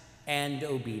just and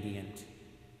obedient.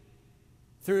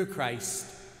 Through Christ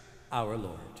our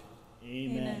Lord.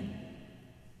 Amen.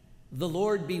 The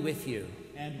Lord be with you.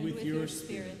 And with your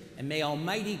spirit. And may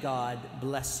Almighty God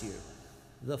bless you,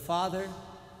 the Father,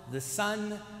 the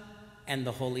Son, and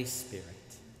the Holy Spirit.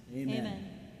 Amen.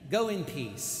 Go in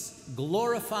peace,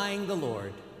 glorifying the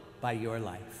Lord by your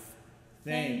life.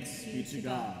 Thanks be to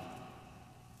God.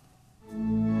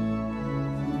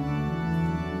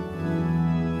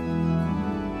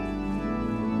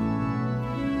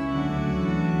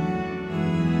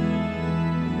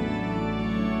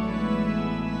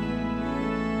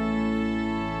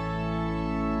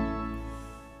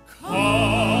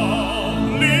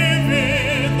 Come, live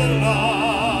in the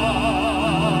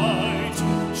light,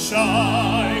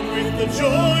 shine with the joy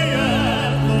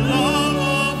and the love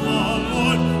of the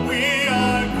Lord. We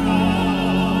are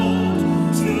called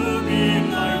to be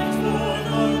light for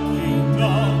the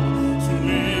kingdom, to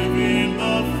live in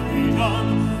the freedom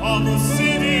of the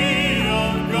city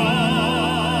of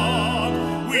God.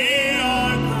 We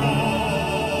are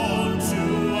called to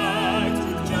act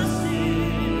with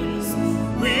justice.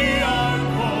 We are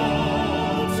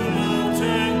called to love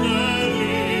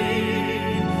tenderly.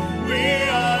 We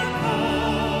are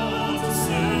called to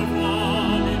serve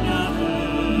one another,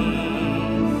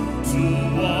 to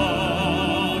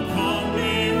walk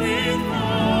humbly with God.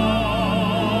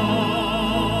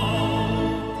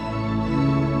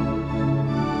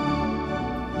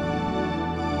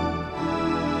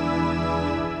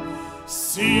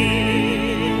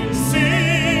 Sing,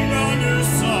 sing a new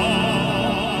song.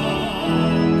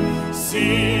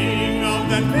 Sing of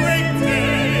that great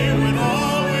day when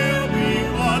all will be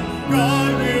one.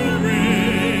 God will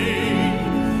reign,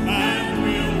 and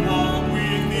we'll walk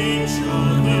with each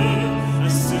other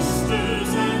as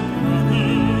sisters and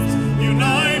brothers,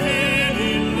 united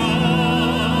in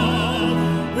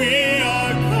love. We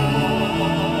are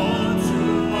called to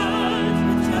act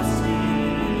with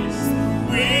justice.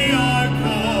 We are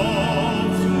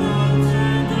called to love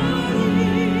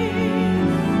tenderly.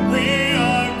 We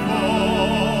are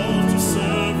called to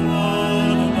serve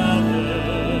one another,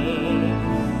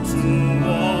 to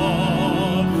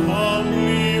walk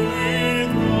humbly with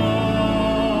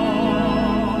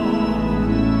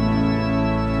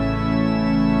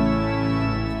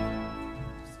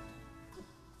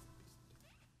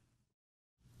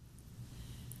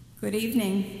Good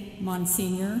evening,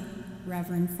 Monsignor,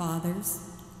 Reverend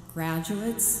Fathers,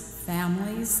 graduates,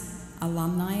 families,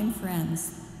 alumni, and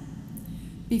friends.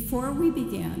 Before we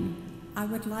begin, I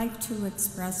would like to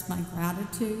express my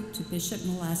gratitude to Bishop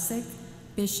Malesic,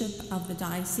 Bishop of the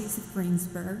Diocese of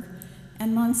Greensburg,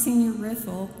 and Monsignor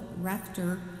Riffle,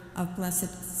 Rector of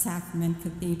Blessed Sacrament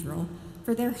Cathedral,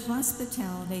 for their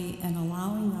hospitality and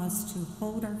allowing us to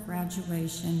hold our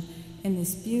graduation in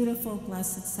this beautiful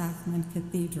Blessed Sacrament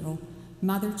Cathedral,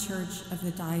 Mother Church of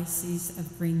the Diocese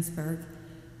of Greensburg,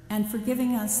 and for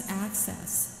giving us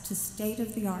access to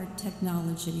state-of-the-art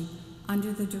technology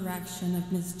under the direction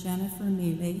of Ms. Jennifer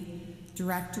Mealy,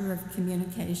 Director of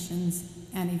Communications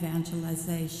and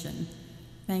Evangelization.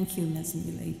 Thank you, Ms.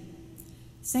 Mealy.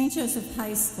 St. Joseph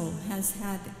High School has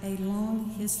had a long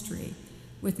history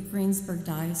with the Greensburg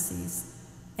Diocese,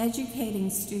 educating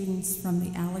students from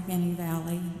the Allegheny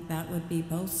Valley, that would be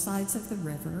both sides of the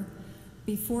river,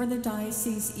 before the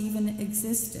diocese even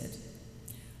existed.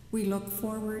 We look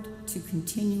forward to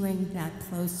continuing that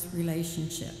close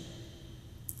relationship.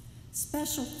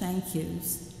 Special thank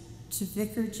yous to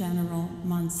Vicar General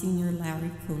Monsignor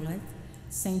Larry Kulik,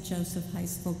 St. Joseph High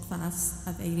School class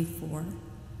of '84,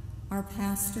 our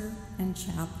pastor and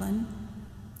chaplain,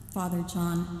 Father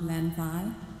John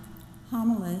Lenvi,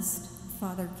 homilist,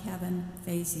 Father Kevin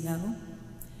Fazio,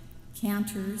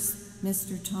 cantors,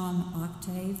 Mr. Tom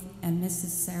Octave and Mrs.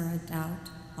 Sarah Doubt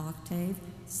Octave,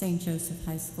 St. Joseph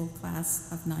High School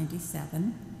class of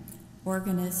 '97,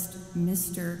 organist,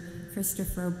 Mr.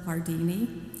 Christopher Pardini,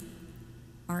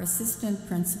 our assistant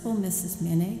principal, Mrs.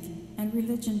 Minnick, and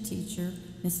religion teacher,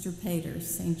 Mr. Pater,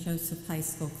 St. Joseph High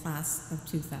School class of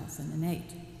 2008.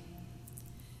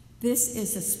 This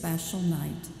is a special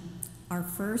night, our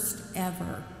first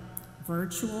ever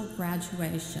virtual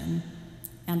graduation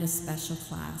and a special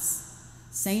class,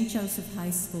 St. Joseph High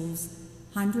School's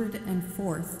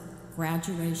 104th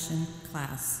graduation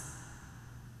class.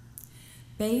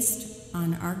 Based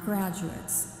on our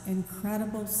graduates'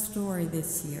 incredible story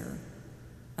this year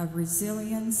of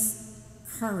resilience,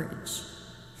 courage,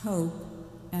 hope,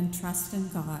 and trust in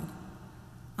God,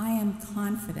 I am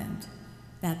confident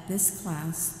that this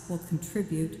class will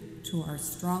contribute to our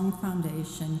strong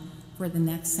foundation for the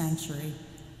next century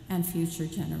and future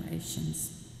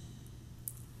generations.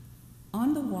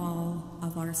 On the wall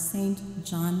of our St.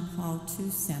 John Paul II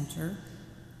Center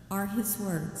are his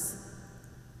words,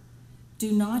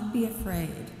 "Do not be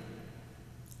afraid.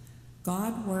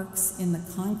 God works in the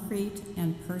concrete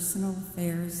and personal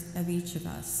affairs of each of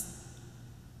us.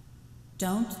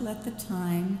 Don't let the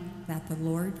time that the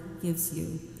Lord gives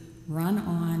you run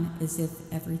on as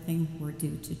if everything were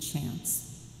due to chance."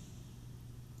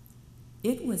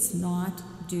 It was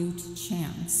not due to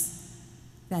chance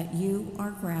that you,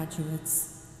 our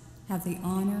graduates, have the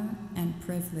honor and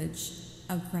privilege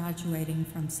of graduating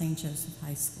from St. Joseph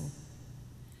High School.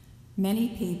 Many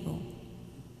people,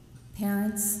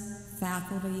 parents,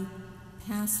 faculty,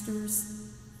 pastors,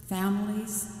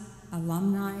 families,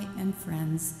 alumni, and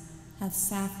friends have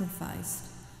sacrificed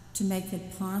to make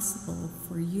it possible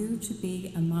for you to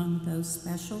be among those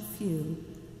special few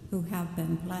who have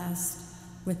been blessed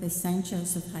with a St.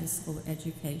 Joseph High School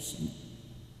education.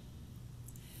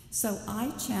 So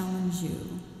I challenge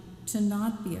you to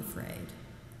not be afraid.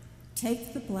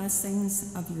 Take the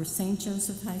blessings of your St.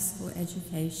 Joseph High School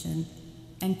education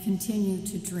and continue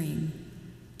to dream,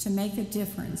 to make a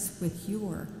difference with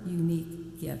your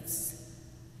unique gifts.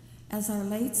 As our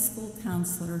late school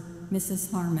counselor,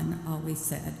 Mrs. Harmon, always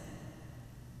said,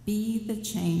 be the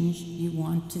change you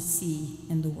want to see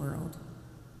in the world.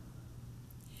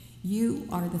 You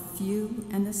are the few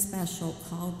and the special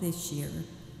called this year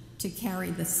to carry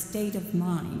the state of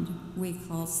mind we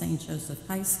call St. Joseph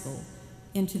High School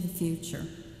into the future.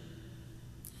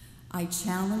 I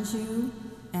challenge you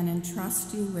and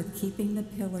entrust you with keeping the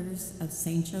pillars of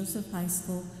St. Joseph High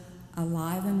School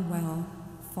alive and well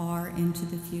far into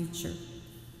the future.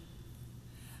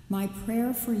 My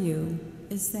prayer for you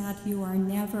is that you are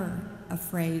never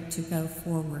afraid to go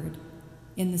forward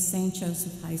in the St.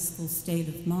 Joseph High School state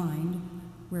of mind,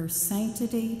 where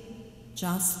sanctity,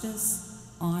 justice,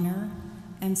 honor,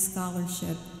 and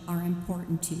scholarship are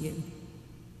important to you.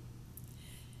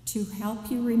 To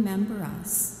help you remember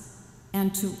us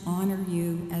and to honor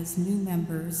you as new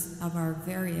members of our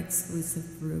very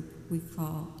exclusive group we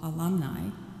call alumni,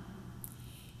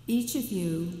 each of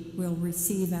you will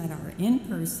receive at our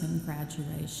in-person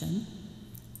graduation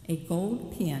a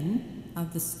gold pin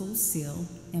of the school seal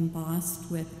embossed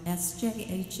with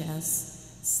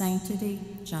SJHS, Sanctity,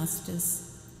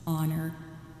 Justice, Honor,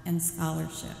 and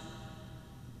Scholarship.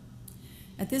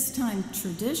 At this time,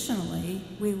 traditionally,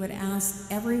 we would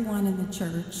ask everyone in the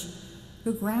church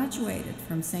who graduated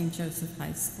from St. Joseph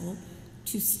High School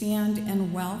to stand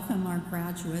and welcome our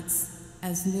graduates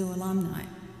as new alumni.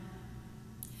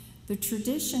 The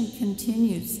tradition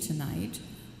continues tonight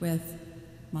with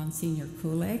Monsignor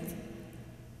Kulik,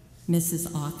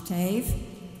 Mrs. Octave,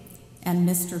 and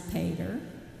Mr. Pater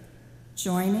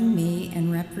joining me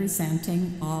in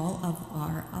representing all of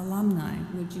our alumni.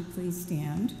 Would you please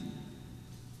stand?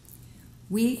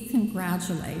 We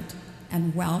congratulate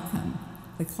and welcome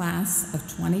the class of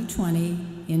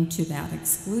 2020 into that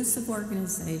exclusive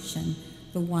organization,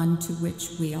 the one to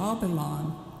which we all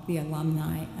belong, the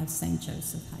alumni of St.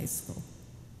 Joseph High School.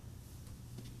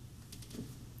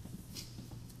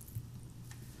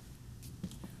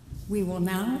 We will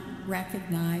now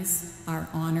recognize our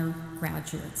honor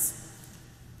graduates.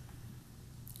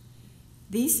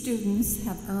 These students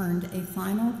have earned a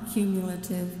final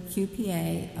cumulative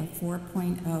QPA of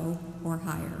 4.0 or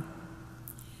higher.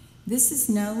 This is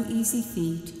no easy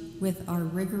feat with our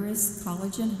rigorous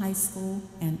college and high school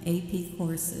and AP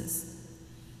courses.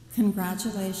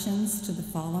 Congratulations to the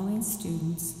following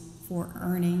students for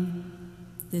earning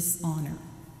this honor.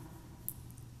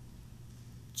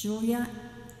 Julia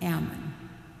Ammon,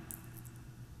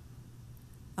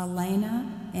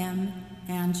 Elena M.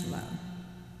 Angelo,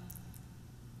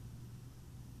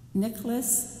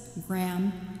 Nicholas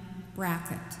Graham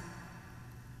Brackett,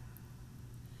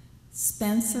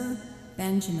 Spencer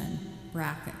Benjamin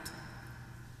Brackett,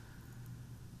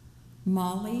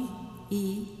 Molly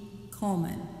E.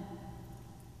 Coleman,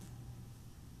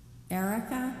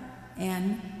 Erica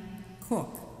N.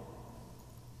 Cook,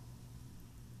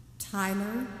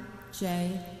 Tyler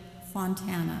J.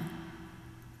 Fontana,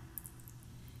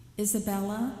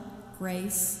 Isabella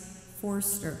Grace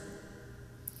Forster,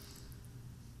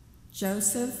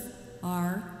 Joseph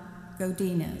R.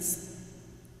 Godinez,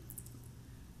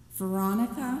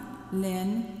 Veronica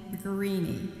Lynn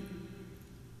Guarini,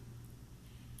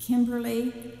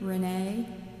 Kimberly Renee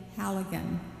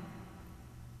Halligan,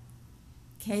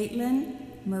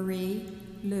 Caitlin Marie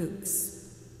Lukes,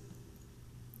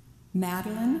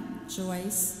 Madeline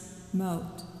Joyce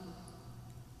Moat,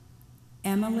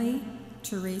 Emily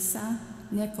Teresa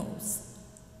Nichols,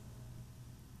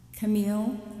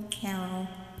 Camille Carol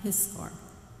Piscar,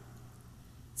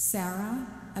 Sarah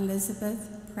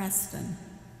Elizabeth Preston,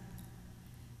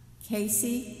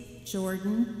 Casey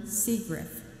Jordan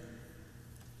Seagriff,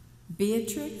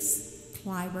 Beatrix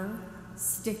Kleiber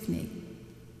Stickney,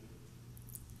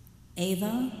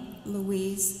 Ava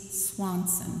Louise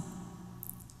Swanson,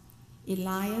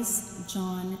 Elias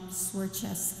John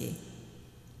Swercheski,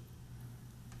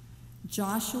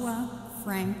 Joshua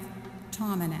Frank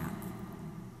Tomanak,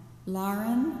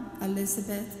 Lauren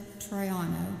Elizabeth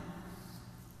Troiano,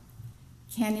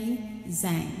 Kenny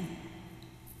Zhang,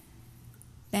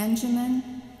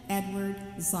 Benjamin Edward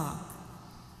Zock.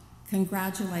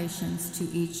 Congratulations to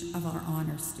each of our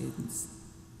honor students.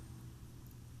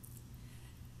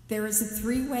 There is a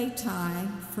three-way tie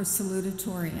for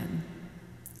salutatorian.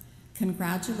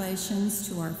 Congratulations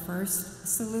to our first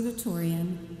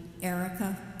salutatorian,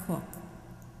 Erica Cook.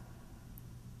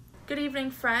 Good evening,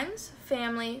 friends,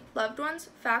 family, loved ones,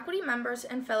 faculty members,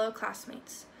 and fellow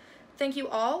classmates. Thank you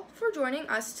all for joining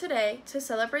us today to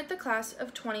celebrate the class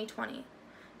of 2020.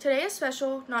 Today is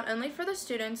special not only for the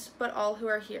students, but all who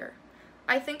are here.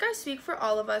 I think I speak for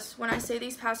all of us when I say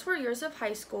these past 4 years of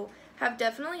high school have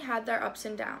definitely had their ups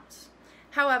and downs.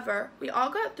 However, we all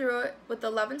got through it with the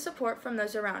love and support from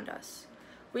those around us.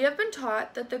 We have been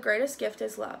taught that the greatest gift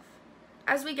is love.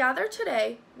 As we gather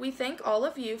today, we thank all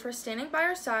of you for standing by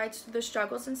our sides through the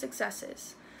struggles and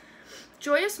successes,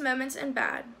 joyous moments and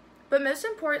bad. But most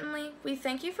importantly, we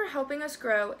thank you for helping us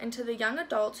grow into the young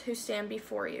adults who stand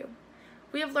before you.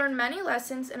 We have learned many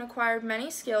lessons and acquired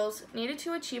many skills needed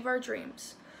to achieve our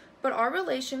dreams. But our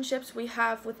relationships we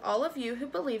have with all of you who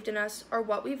believed in us are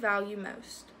what we value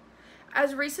most.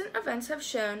 As recent events have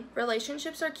shown,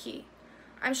 relationships are key.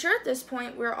 I'm sure at this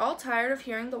point we're all tired of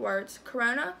hearing the words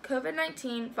Corona,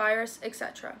 COVID-19, virus,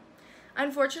 etc.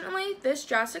 Unfortunately, this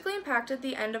drastically impacted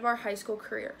the end of our high school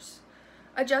careers.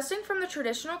 Adjusting from the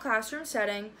traditional classroom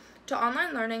setting to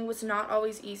online learning was not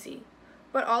always easy,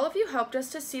 but all of you helped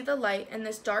us to see the light in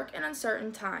this dark and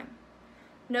uncertain time.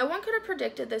 No one could have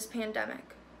predicted this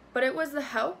pandemic, but it was the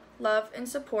help, love, and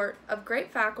support of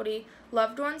great faculty,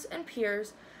 loved ones, and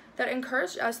peers that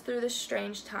encouraged us through this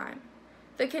strange time.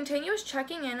 The continuous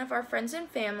checking in of our friends and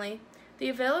family, the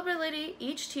availability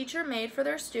each teacher made for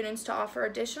their students to offer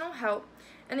additional help,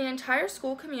 and the entire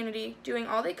school community doing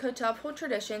all they could to uphold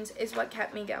traditions is what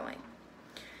kept me going.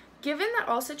 Given that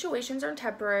all situations are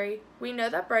temporary, we know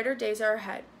that brighter days are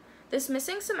ahead. This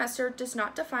missing semester does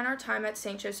not define our time at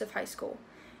St. Joseph High School.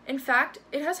 In fact,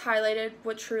 it has highlighted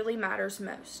what truly matters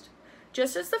most.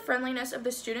 Just as the friendliness of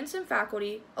the students and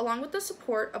faculty, along with the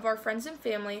support of our friends and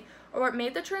family, are what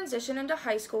made the transition into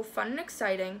high school fun and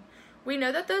exciting, we know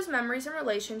that those memories and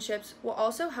relationships will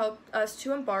also help us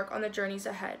to embark on the journeys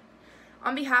ahead.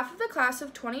 On behalf of the class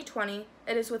of 2020,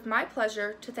 it is with my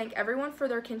pleasure to thank everyone for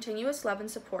their continuous love and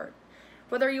support.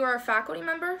 Whether you are a faculty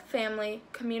member, family,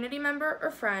 community member,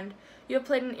 or friend, you have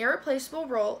played an irreplaceable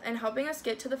role in helping us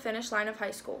get to the finish line of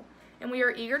high school, and we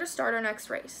are eager to start our next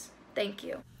race. Thank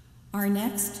you. Our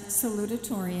next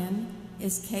salutatorian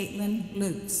is Caitlin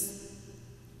Lukes.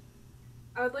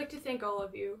 I would like to thank all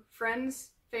of you,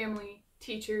 friends, family,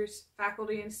 teachers,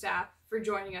 faculty, and staff for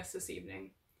joining us this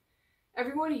evening.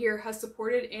 Everyone here has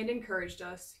supported and encouraged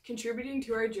us, contributing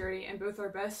to our journey in both our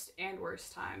best and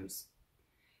worst times.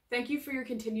 Thank you for your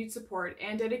continued support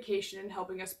and dedication in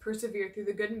helping us persevere through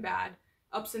the good and bad,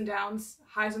 ups and downs,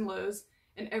 highs and lows,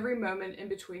 and every moment in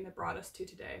between that brought us to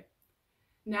today.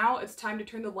 Now it's time to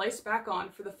turn the lights back on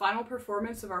for the final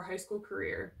performance of our high school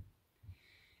career.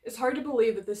 It's hard to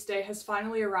believe that this day has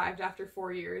finally arrived after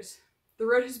 4 years. The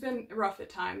road has been rough at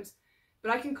times,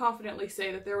 but I can confidently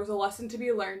say that there was a lesson to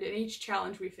be learned in each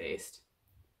challenge we faced.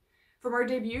 From our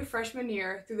debut freshman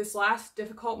year through this last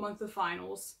difficult month of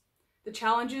finals, the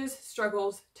challenges,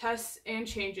 struggles, tests, and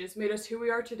changes made us who we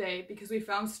are today because we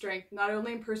found strength not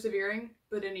only in persevering,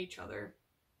 but in each other.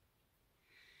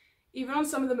 Even on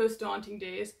some of the most daunting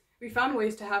days, we found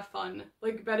ways to have fun,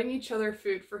 like betting each other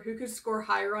food for who could score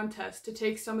higher on tests to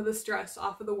take some of the stress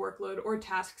off of the workload or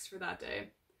tasks for that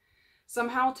day.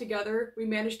 Somehow, together, we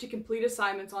managed to complete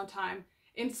assignments on time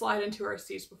and slide into our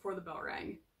seats before the bell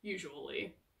rang,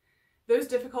 usually. Those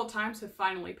difficult times have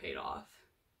finally paid off.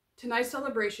 Tonight's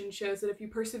celebration shows that if you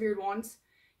persevered once,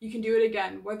 you can do it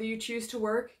again, whether you choose to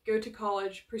work, go to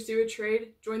college, pursue a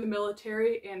trade, join the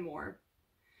military, and more.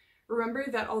 Remember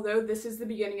that although this is the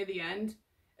beginning of the end,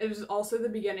 it is also the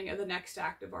beginning of the next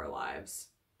act of our lives.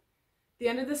 The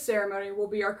end of this ceremony will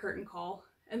be our curtain call,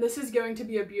 and this is going to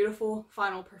be a beautiful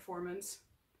final performance.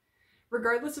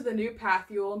 Regardless of the new path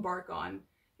you will embark on,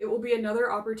 it will be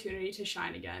another opportunity to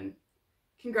shine again.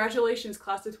 Congratulations,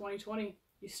 class of 2020.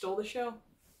 You stole the show.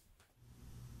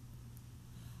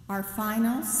 Our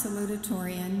final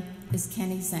salutatorian is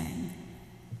Kenny Zhang.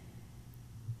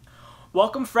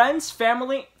 Welcome friends,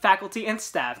 family, faculty, and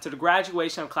staff to the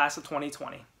graduation of class of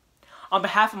 2020. On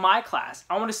behalf of my class,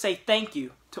 I want to say thank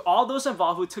you to all those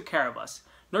involved who took care of us,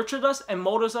 nurtured us, and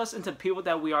molded us into the people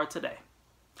that we are today.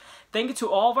 Thank you to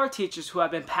all of our teachers who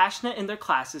have been passionate in their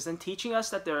classes and teaching us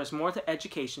that there is more to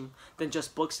education than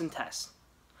just books and tests.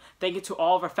 Thank you to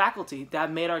all of our faculty that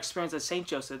have made our experience at St.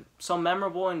 Joseph so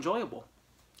memorable and enjoyable.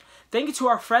 Thank you to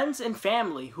our friends and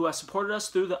family who have supported us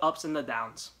through the ups and the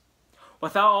downs.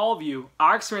 Without all of you,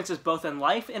 our experiences both in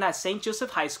life and at St.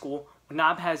 Joseph High School would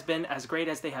not have been as great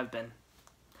as they have been.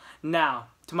 Now,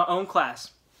 to my own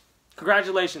class.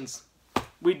 Congratulations.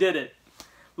 We did it.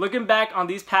 Looking back on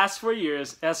these past 4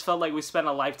 years, it has felt like we spent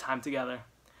a lifetime together.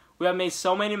 We have made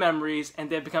so many memories and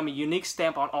they have become a unique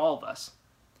stamp on all of us.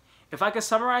 If I could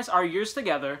summarize our years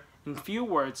together in few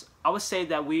words, I would say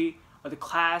that we are the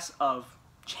class of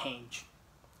change.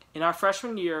 In our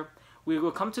freshman year, we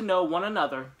will come to know one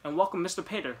another and welcome Mr.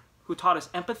 Pater, who taught us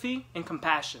empathy and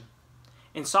compassion.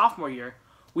 In sophomore year,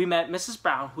 we met Mrs.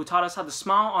 Brown, who taught us how to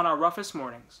smile on our roughest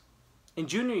mornings. In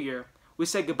junior year, we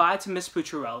said goodbye to Miss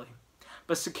Pucciarelli,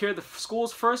 but secured the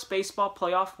school's first baseball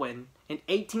playoff win in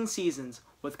 18 seasons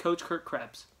with Coach Kurt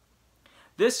Krebs.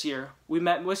 This year, we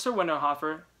met Mr.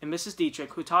 Winterhofer and Mrs.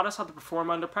 Dietrich, who taught us how to perform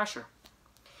under pressure.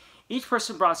 Each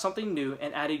person brought something new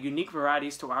and added unique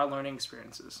varieties to our learning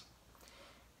experiences.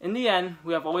 In the end,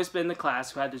 we have always been the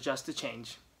class who had to adjust to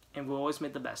change, and we always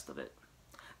made the best of it.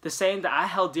 The saying that I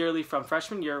held dearly from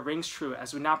freshman year rings true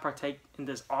as we now partake in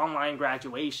this online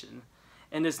graduation,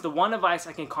 and is the one advice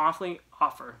I can confidently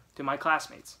offer to my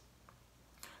classmates.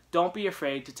 Don't be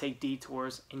afraid to take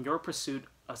detours in your pursuit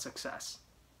of success.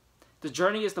 The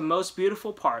journey is the most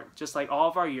beautiful part, just like all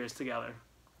of our years together.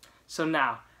 So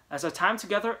now, as our time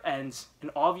together ends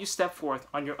and all of you step forth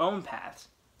on your own paths,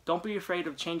 don't be afraid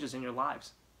of changes in your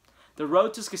lives. The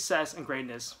road to success and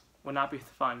greatness will not be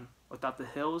fun without the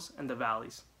hills and the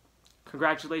valleys.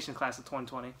 Congratulations, class of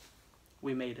 2020.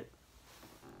 We made it.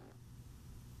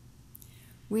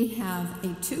 We have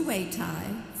a two-way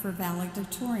tie for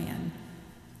valedictorian.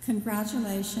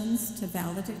 Congratulations to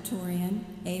valedictorian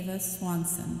Ava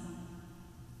Swanson.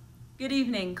 Good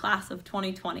evening, class of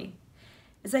 2020.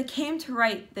 As I came to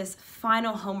write this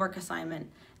final homework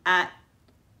assignment at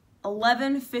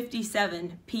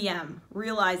 11:57 p.m.,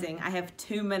 realizing I have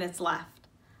 2 minutes left,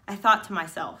 I thought to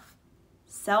myself,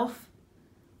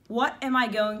 what am I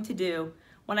going to do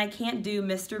when I can't do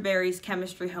Mr. Berry's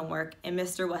chemistry homework in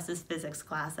Mr. West's physics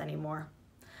class anymore?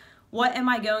 What am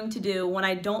I going to do when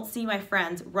I don't see my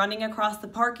friends running across the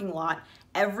parking lot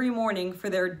every morning for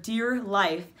their dear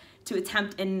life to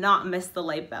attempt and not miss the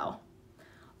light bell?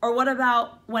 Or what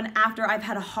about when after I've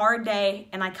had a hard day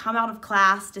and I come out of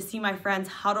class to see my friends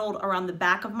huddled around the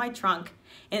back of my trunk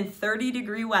in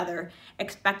 30-degree weather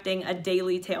expecting a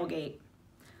daily tailgate?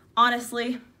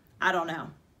 Honestly, I don't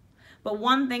know. But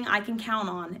one thing I can count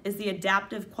on is the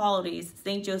adaptive qualities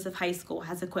St. Joseph High School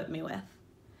has equipped me with.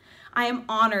 I am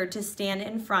honored to stand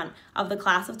in front of the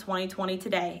class of 2020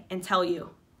 today and tell you,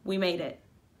 we made it.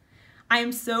 I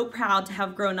am so proud to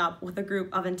have grown up with a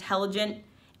group of intelligent,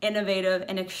 innovative,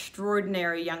 and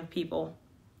extraordinary young people.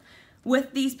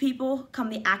 With these people come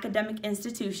the academic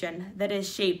institution that has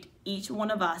shaped each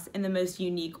one of us in the most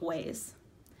unique ways.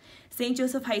 St.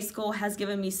 Joseph High School has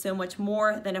given me so much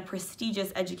more than a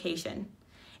prestigious education.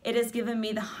 It has given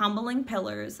me the humbling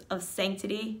pillars of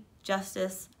sanctity,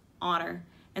 justice, honor,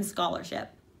 and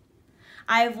scholarship.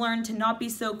 I have learned to not be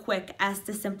so quick as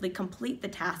to simply complete the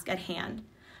task at hand,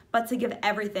 but to give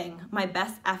everything my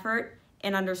best effort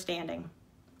and understanding.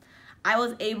 I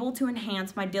was able to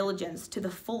enhance my diligence to the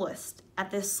fullest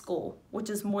at this school, which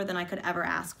is more than I could ever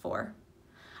ask for.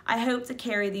 I hope to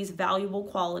carry these valuable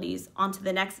qualities onto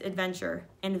the next adventure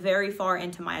and very far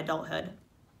into my adulthood.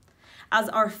 As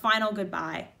our final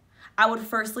goodbye, I would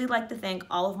firstly like to thank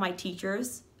all of my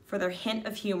teachers for their hint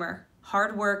of humor,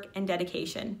 hard work, and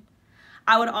dedication.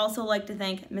 I would also like to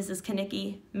thank Mrs.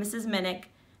 Kanicki, Mrs. Minnick,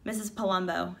 Mrs.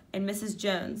 Palumbo, and Mrs.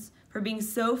 Jones for being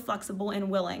so flexible and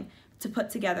willing to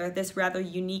put together this rather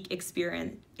unique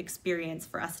experience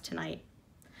for us tonight.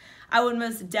 I would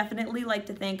most definitely like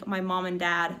to thank my mom and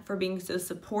dad for being so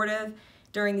supportive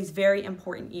during these very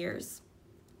important years.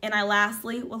 And I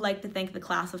lastly would like to thank the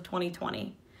class of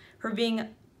 2020 for being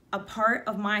a part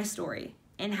of my story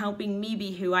and helping me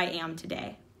be who I am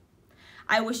today.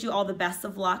 I wish you all the best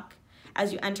of luck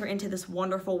as you enter into this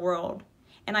wonderful world,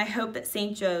 and I hope that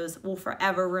St. Joe's will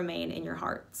forever remain in your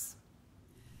hearts.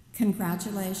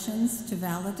 Congratulations to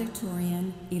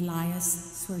valedictorian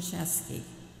Elias Swirzewski.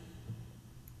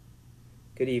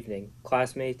 Good evening,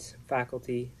 classmates,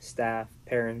 faculty, staff,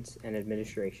 parents, and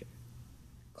administration.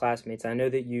 Classmates, I know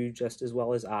that you, just as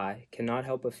well as I, cannot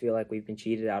help but feel like we've been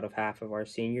cheated out of half of our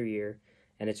senior year,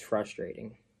 and it's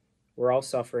frustrating. We're all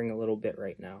suffering a little bit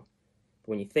right now. But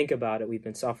when you think about it, we've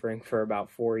been suffering for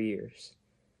about 4 years.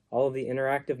 All of the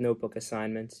interactive notebook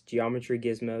assignments, geometry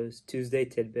gizmos, Tuesday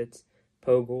tidbits,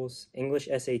 Pogles, English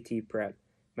SAT prep,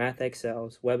 Math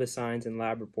Excels, web assigns, and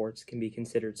lab reports can be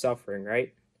considered suffering,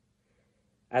 right?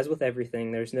 As with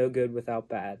everything, there's no good without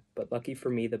bad, but lucky for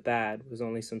me, the bad was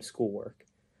only some schoolwork,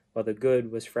 while the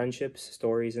good was friendships,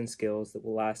 stories, and skills that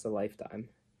will last a lifetime.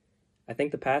 I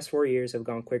think the past 4 years have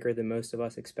gone quicker than most of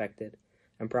us expected,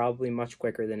 and probably much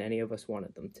quicker than any of us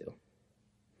wanted them to.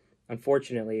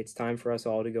 Unfortunately, it's time for us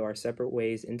all to go our separate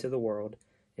ways into the world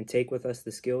and take with us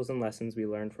the skills and lessons we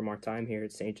learned from our time here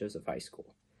at St. Joseph High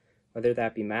School, whether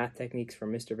that be math techniques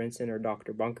from Mr. Vincent or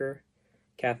Dr. Bunker,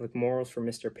 Catholic morals from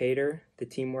Mr. Pater, the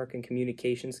teamwork and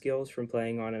communication skills from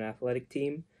playing on an athletic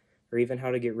team, or even how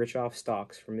to get rich off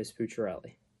stocks from Ms.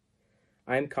 Pucciarelli.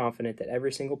 I am confident that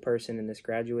every single person in this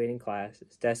graduating class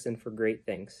is destined for great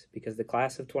things because the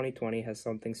class of 2020 has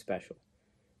something special.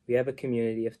 We have a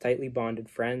community of tightly bonded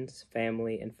friends,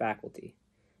 family, and faculty,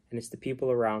 and it's the people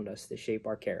around us that shape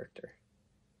our character.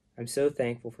 I'm so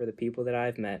thankful for the people that I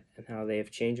have met and how they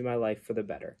have changed my life for the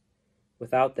better.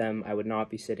 Without them, I would not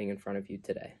be sitting in front of you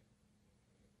today.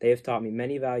 They have taught me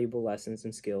many valuable lessons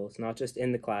and skills, not just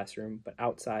in the classroom, but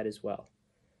outside as well.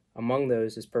 Among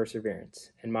those is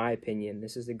perseverance. In my opinion,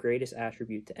 this is the greatest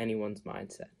attribute to anyone's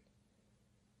mindset.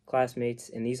 Classmates,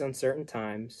 in these uncertain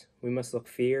times, we must look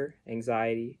fear,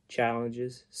 anxiety,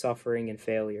 challenges, suffering, and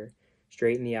failure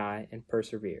straight in the eye and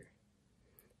persevere.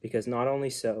 Because not only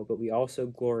so, but we also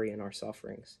glory in our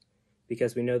sufferings.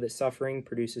 Because we know that suffering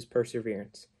produces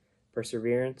perseverance,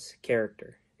 perseverance,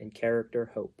 character, and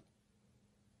character, hope.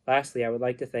 Lastly, I would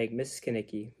like to thank Mrs.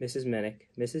 Kanicki, Mrs. Minnick,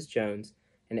 Mrs. Jones,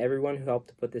 and everyone who helped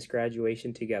to put this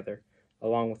graduation together,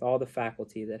 along with all the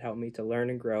faculty that helped me to learn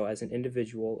and grow as an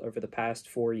individual over the past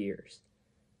 4 years.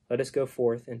 Let us go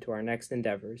forth into our next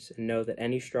endeavors and know that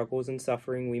any struggles and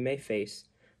suffering we may face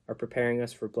are preparing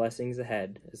us for blessings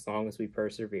ahead as long as we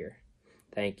persevere.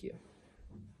 Thank you.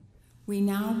 We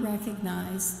now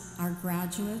recognize our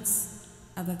graduates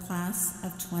of the class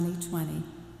of 2020.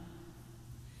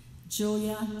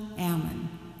 Julia Ammon.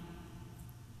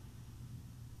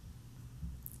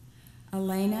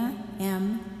 Elena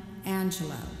M.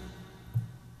 Angelo.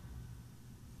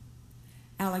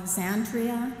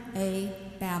 Alexandria A.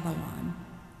 Babylon.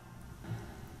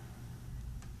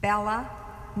 Bella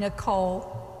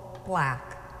Nicole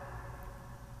Black.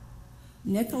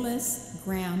 Nicholas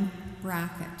Graham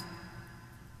Brackett.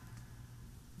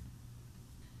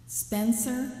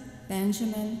 Spencer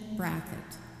Benjamin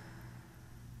Brackett.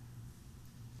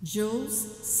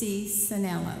 Jules C.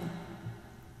 Sinello.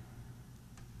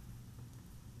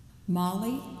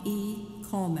 Molly E.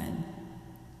 Coleman.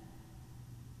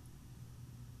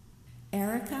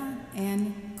 Erica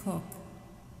N. Cook.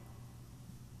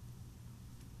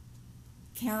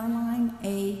 Caroline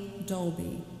A.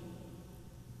 Dolby.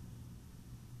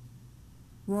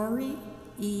 Rory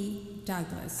E.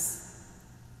 Douglas,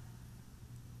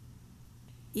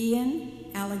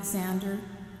 Ian Alexander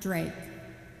Drake,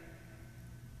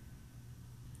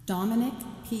 Dominic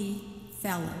P.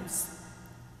 Fellows,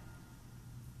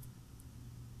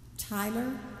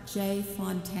 Tyler J.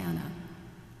 Fontana,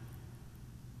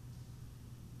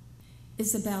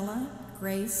 Isabella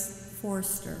Grace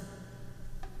Forster,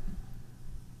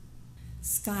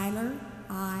 Skylar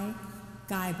I.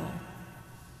 Geibel,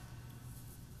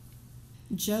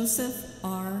 Joseph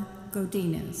R.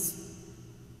 Godinez,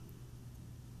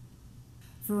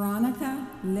 Veronica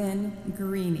Lynn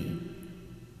Guarini,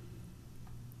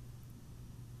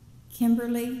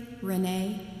 Kimberly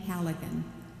Renee Halligan,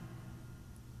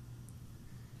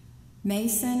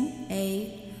 Mason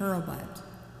A. Hurlbut,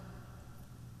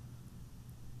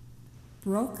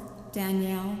 Brooke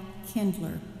Danielle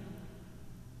Kindler,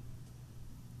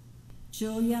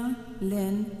 Julia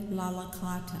Lynn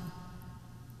Lalakata,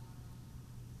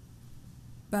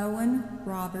 Bowen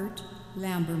Robert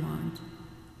Lambermont,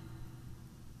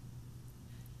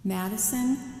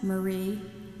 Madison Marie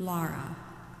Lara,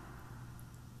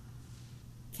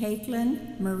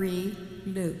 Caitlin Marie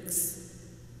Lukes,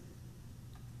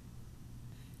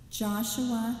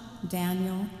 Joshua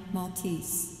Daniel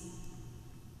Maltese,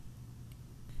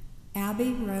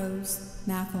 Abby Rose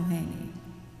McElhaney,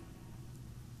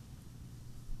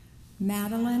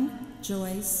 Madeline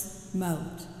Joyce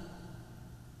Moat,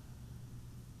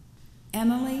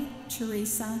 Emily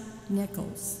Teresa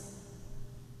Nichols,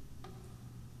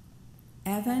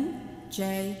 Evan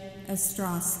J.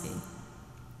 Ostrowski,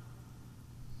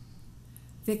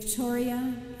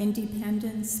 Victoria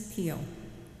Independence Peel,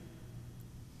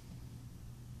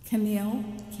 Camille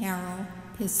Carol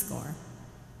Piscor,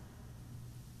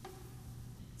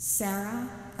 Sarah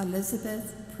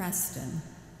Elizabeth Preston,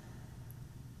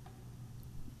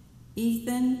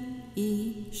 Ethan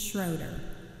E. Schroeder,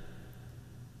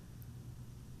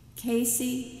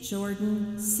 Casey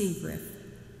Jordan Seagriff,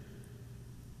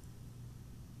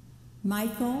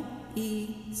 Michael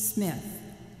E. Smith,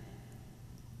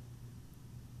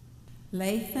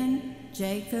 Lathan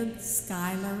Jacob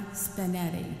Schuyler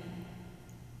Spinetti,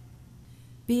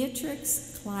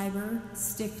 Beatrix Cliver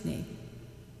Stickney,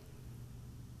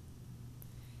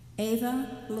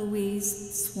 Ava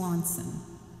Louise Swanson,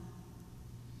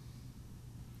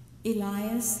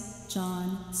 Elias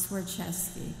John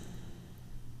Swercheski,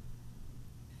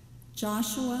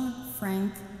 Joshua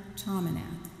Frank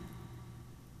Tominac,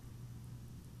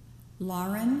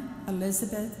 Lauren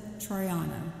Elizabeth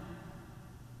Troiano,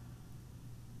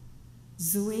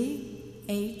 Zui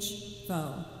H.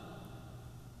 Vo,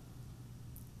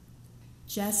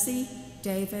 Jesse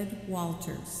David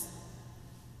Walters,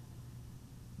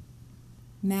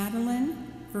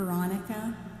 Madeline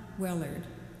Veronica Willard,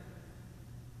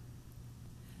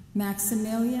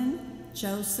 Maximilian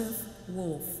Joseph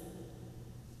Wolfe,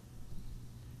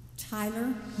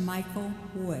 Tyler Michael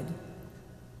Wood,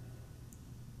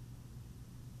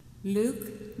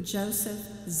 Luke Joseph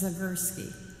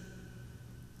Zagurski,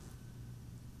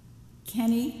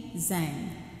 Kenny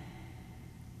Zhang,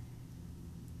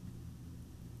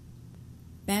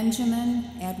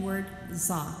 Benjamin Edward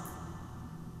Zock.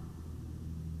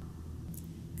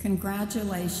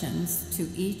 Congratulations to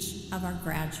each of our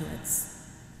graduates.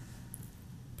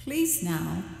 Please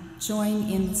now join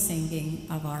in the singing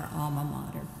of our alma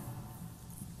mater.